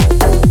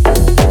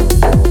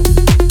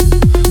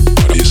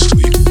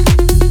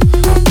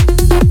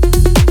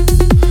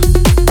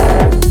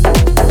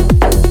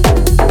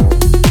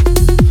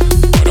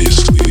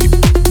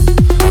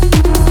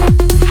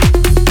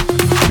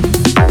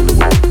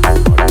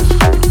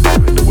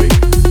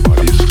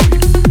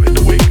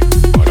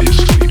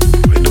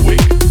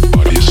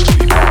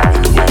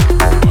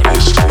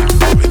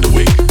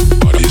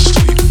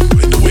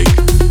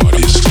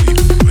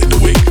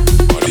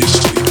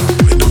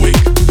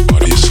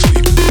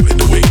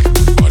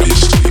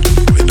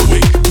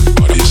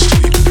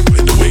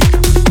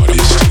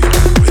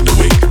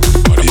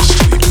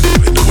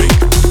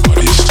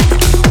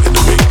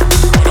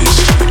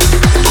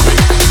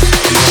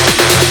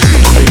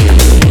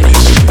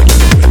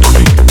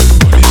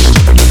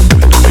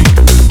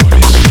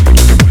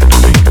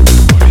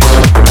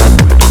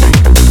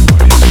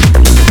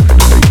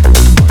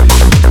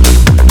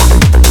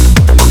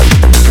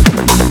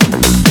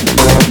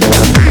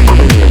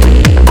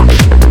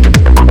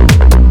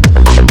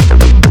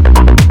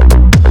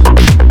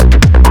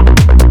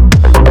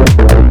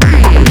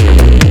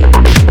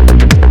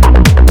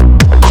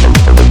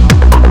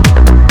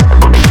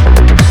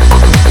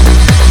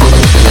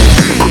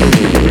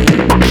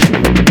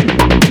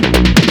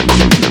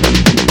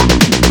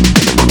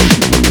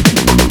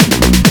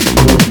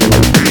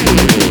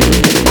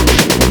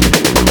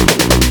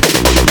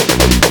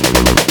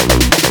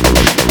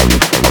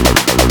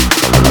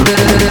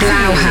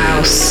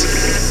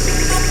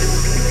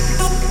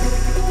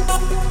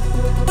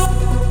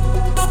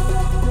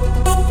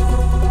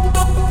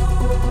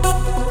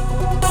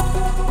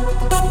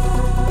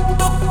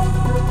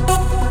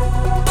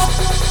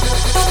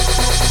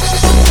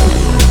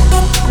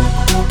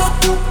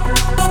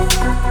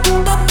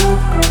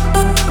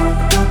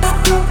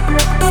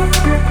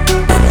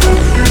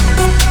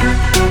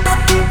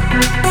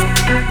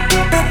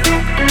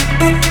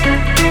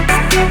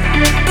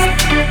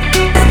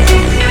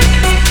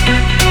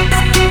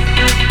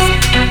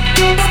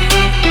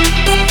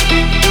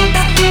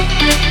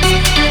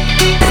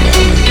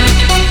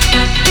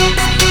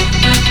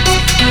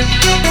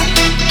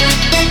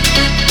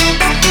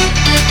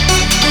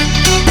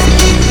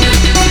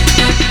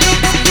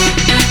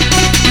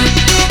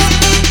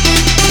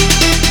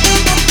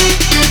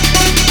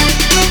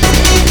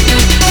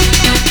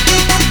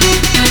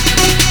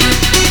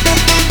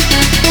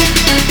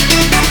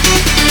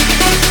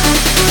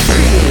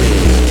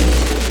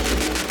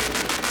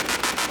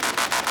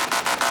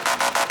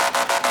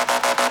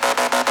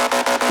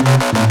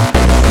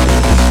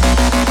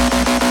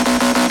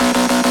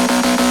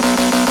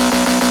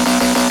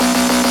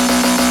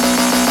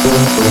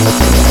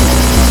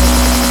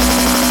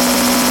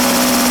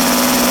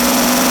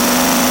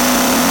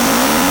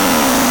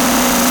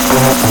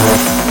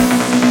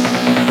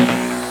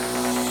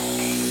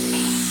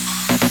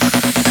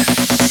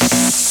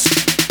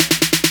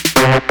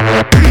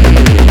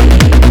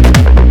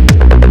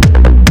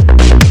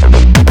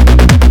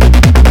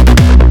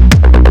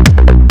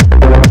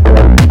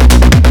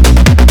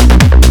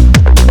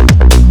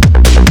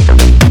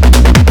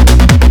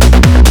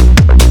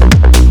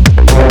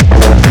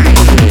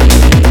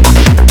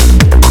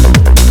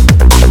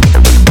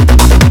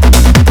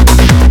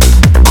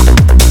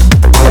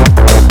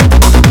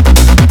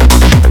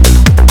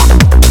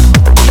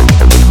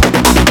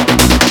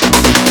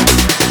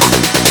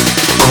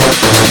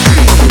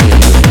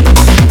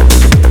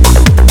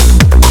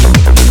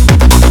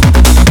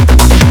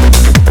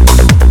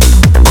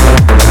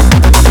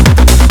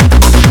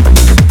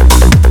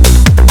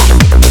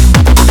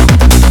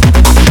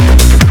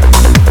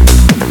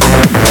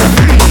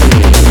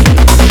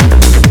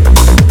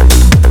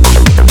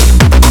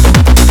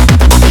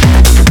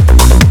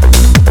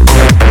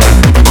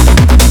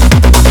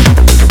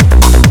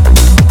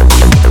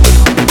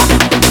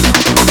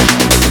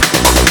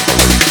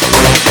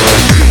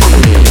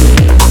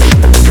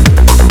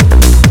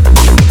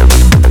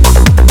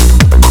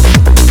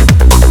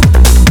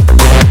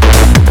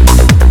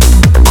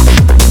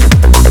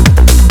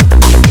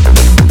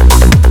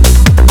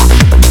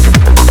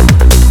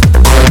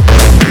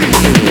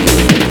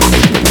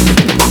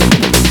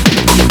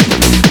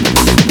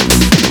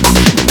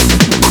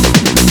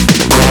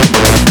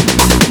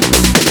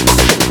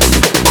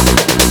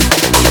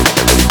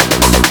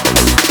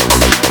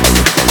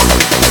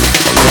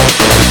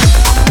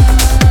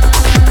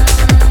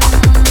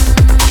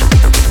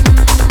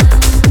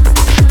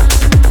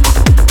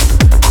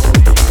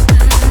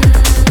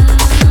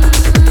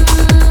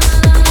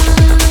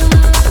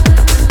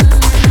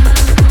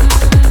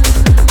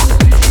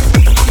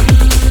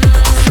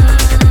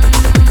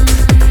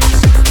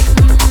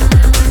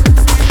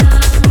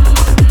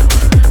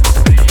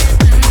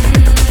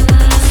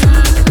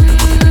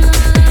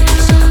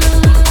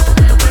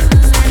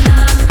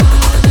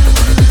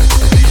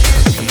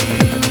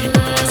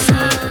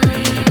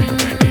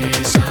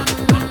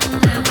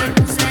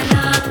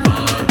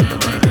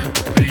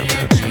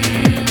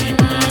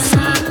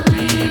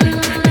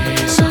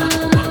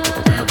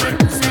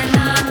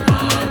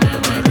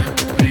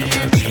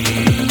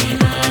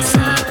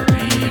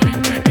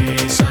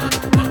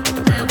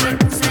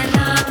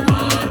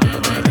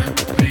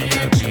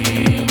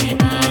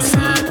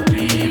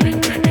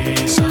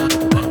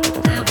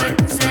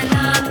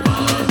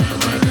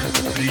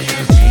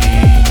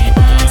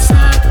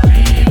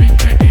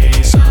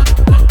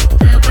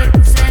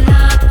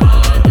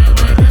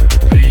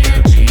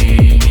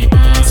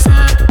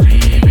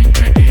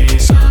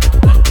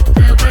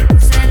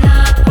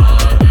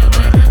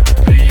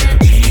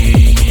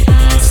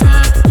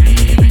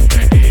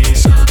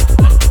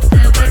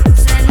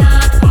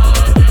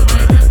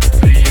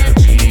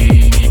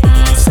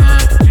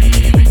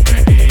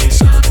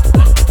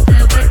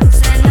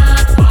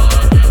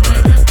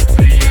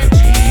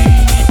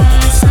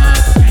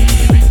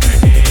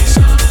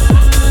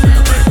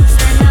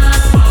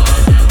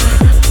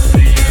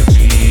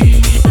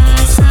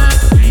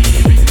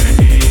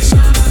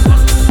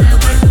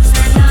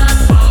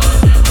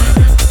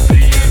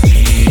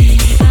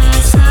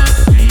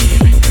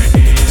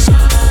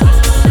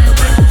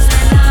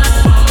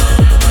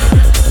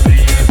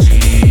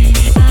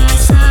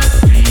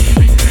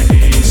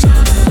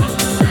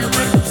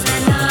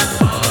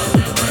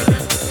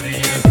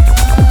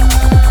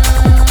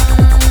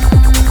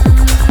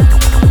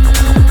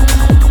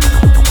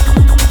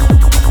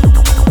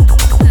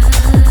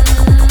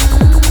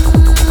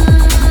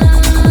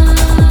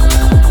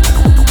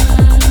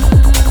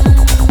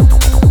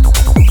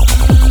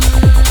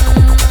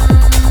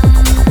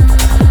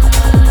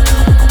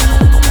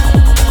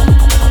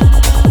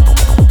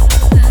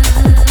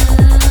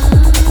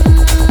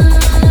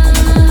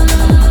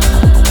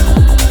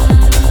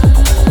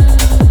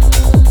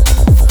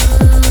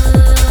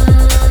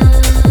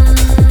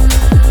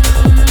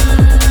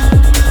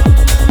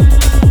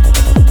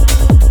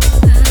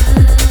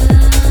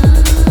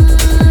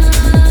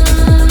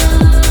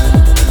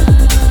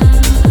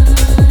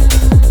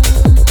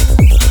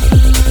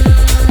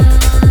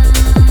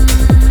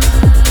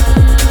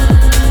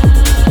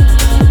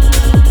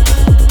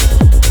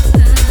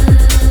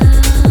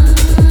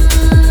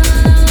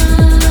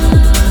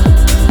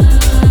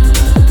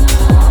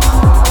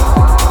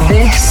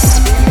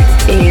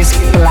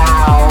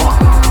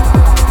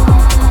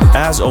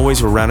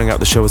 always, we're rounding out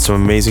the show with some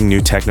amazing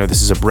new techno.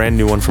 This is a brand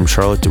new one from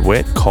Charlotte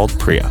DeWitt called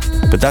Priya.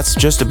 But that's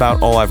just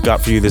about all I've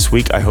got for you this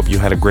week. I hope you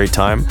had a great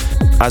time.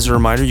 As a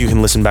reminder, you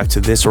can listen back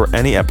to this or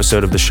any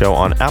episode of the show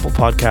on Apple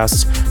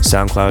Podcasts,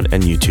 SoundCloud,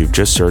 and YouTube.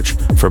 Just search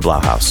for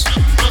Haus.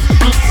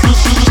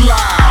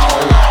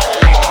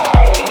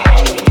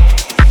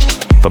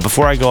 But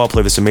before I go, I'll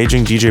play this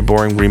amazing DJ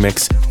Boring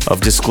remix of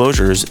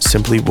Disclosures,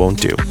 Simply Won't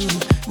Do.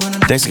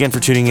 Thanks again for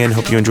tuning in.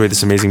 Hope you enjoyed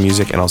this amazing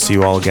music, and I'll see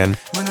you all again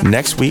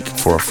next week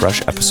for a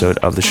fresh episode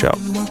of the show.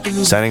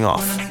 Signing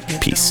off.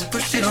 Peace.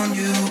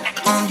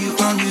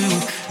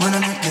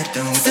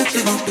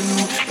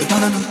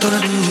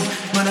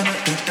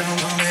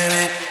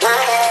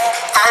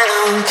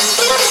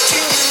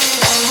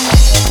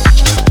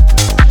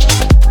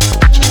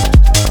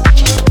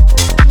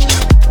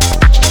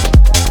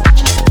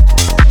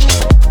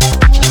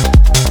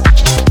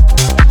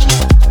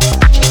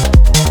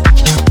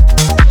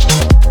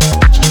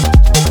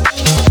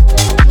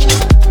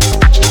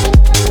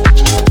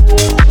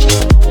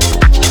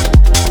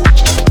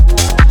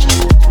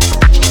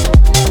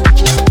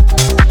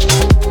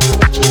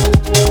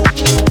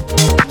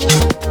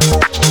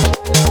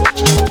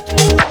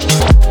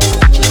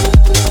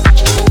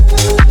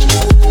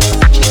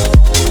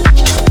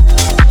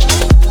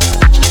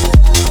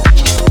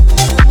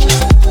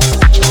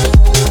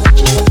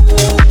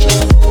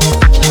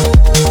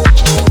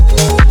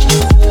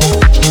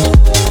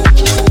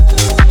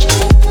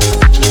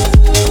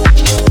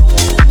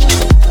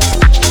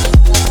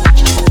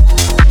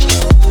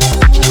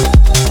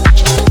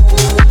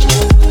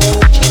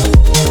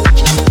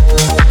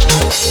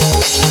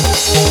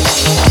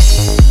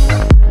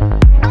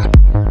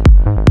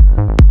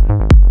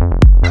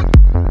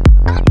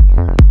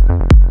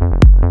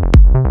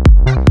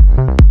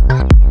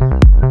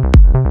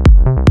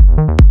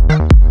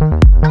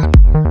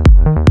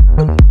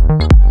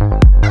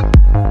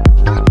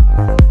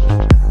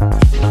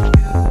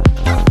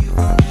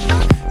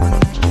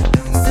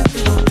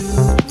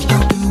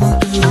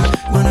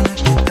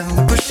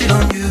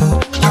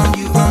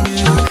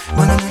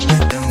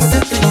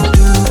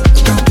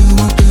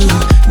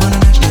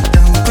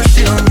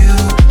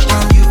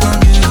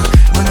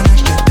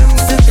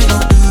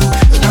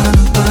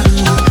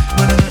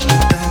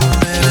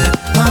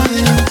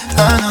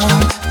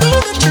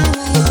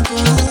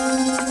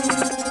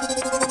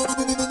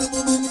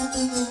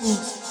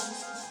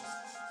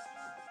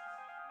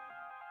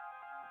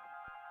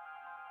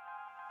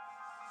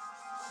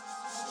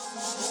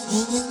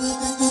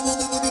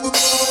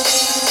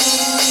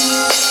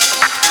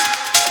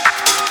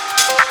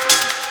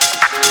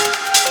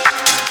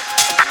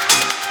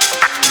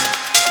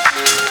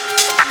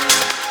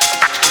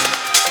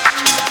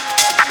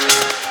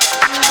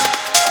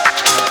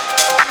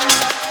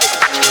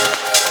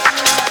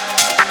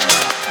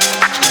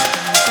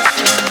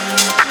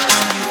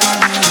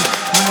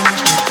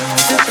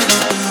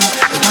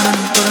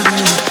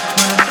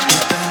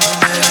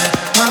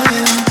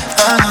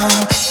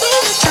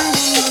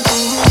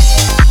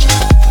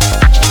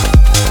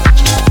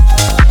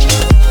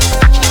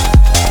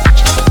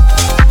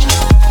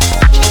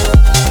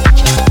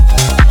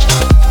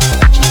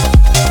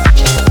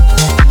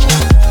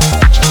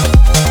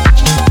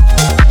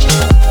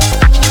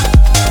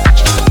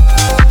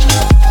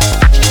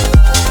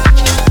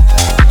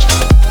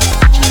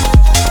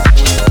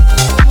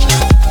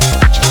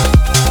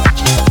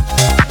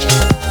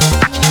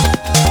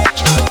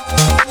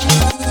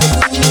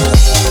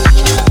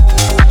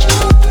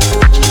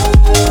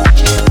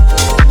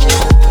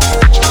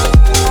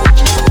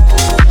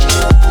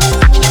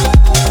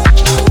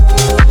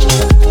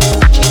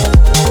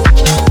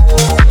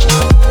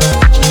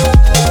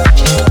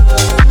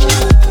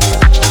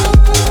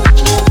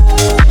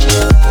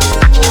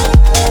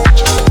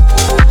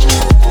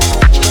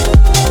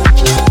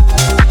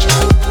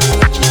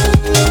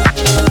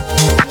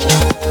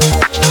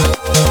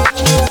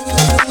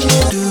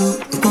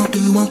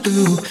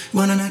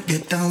 Wanna not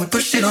get down, we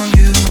push it on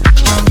you,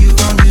 on you,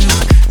 on you.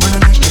 Wanna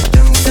not get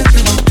down,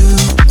 simply won't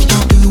do.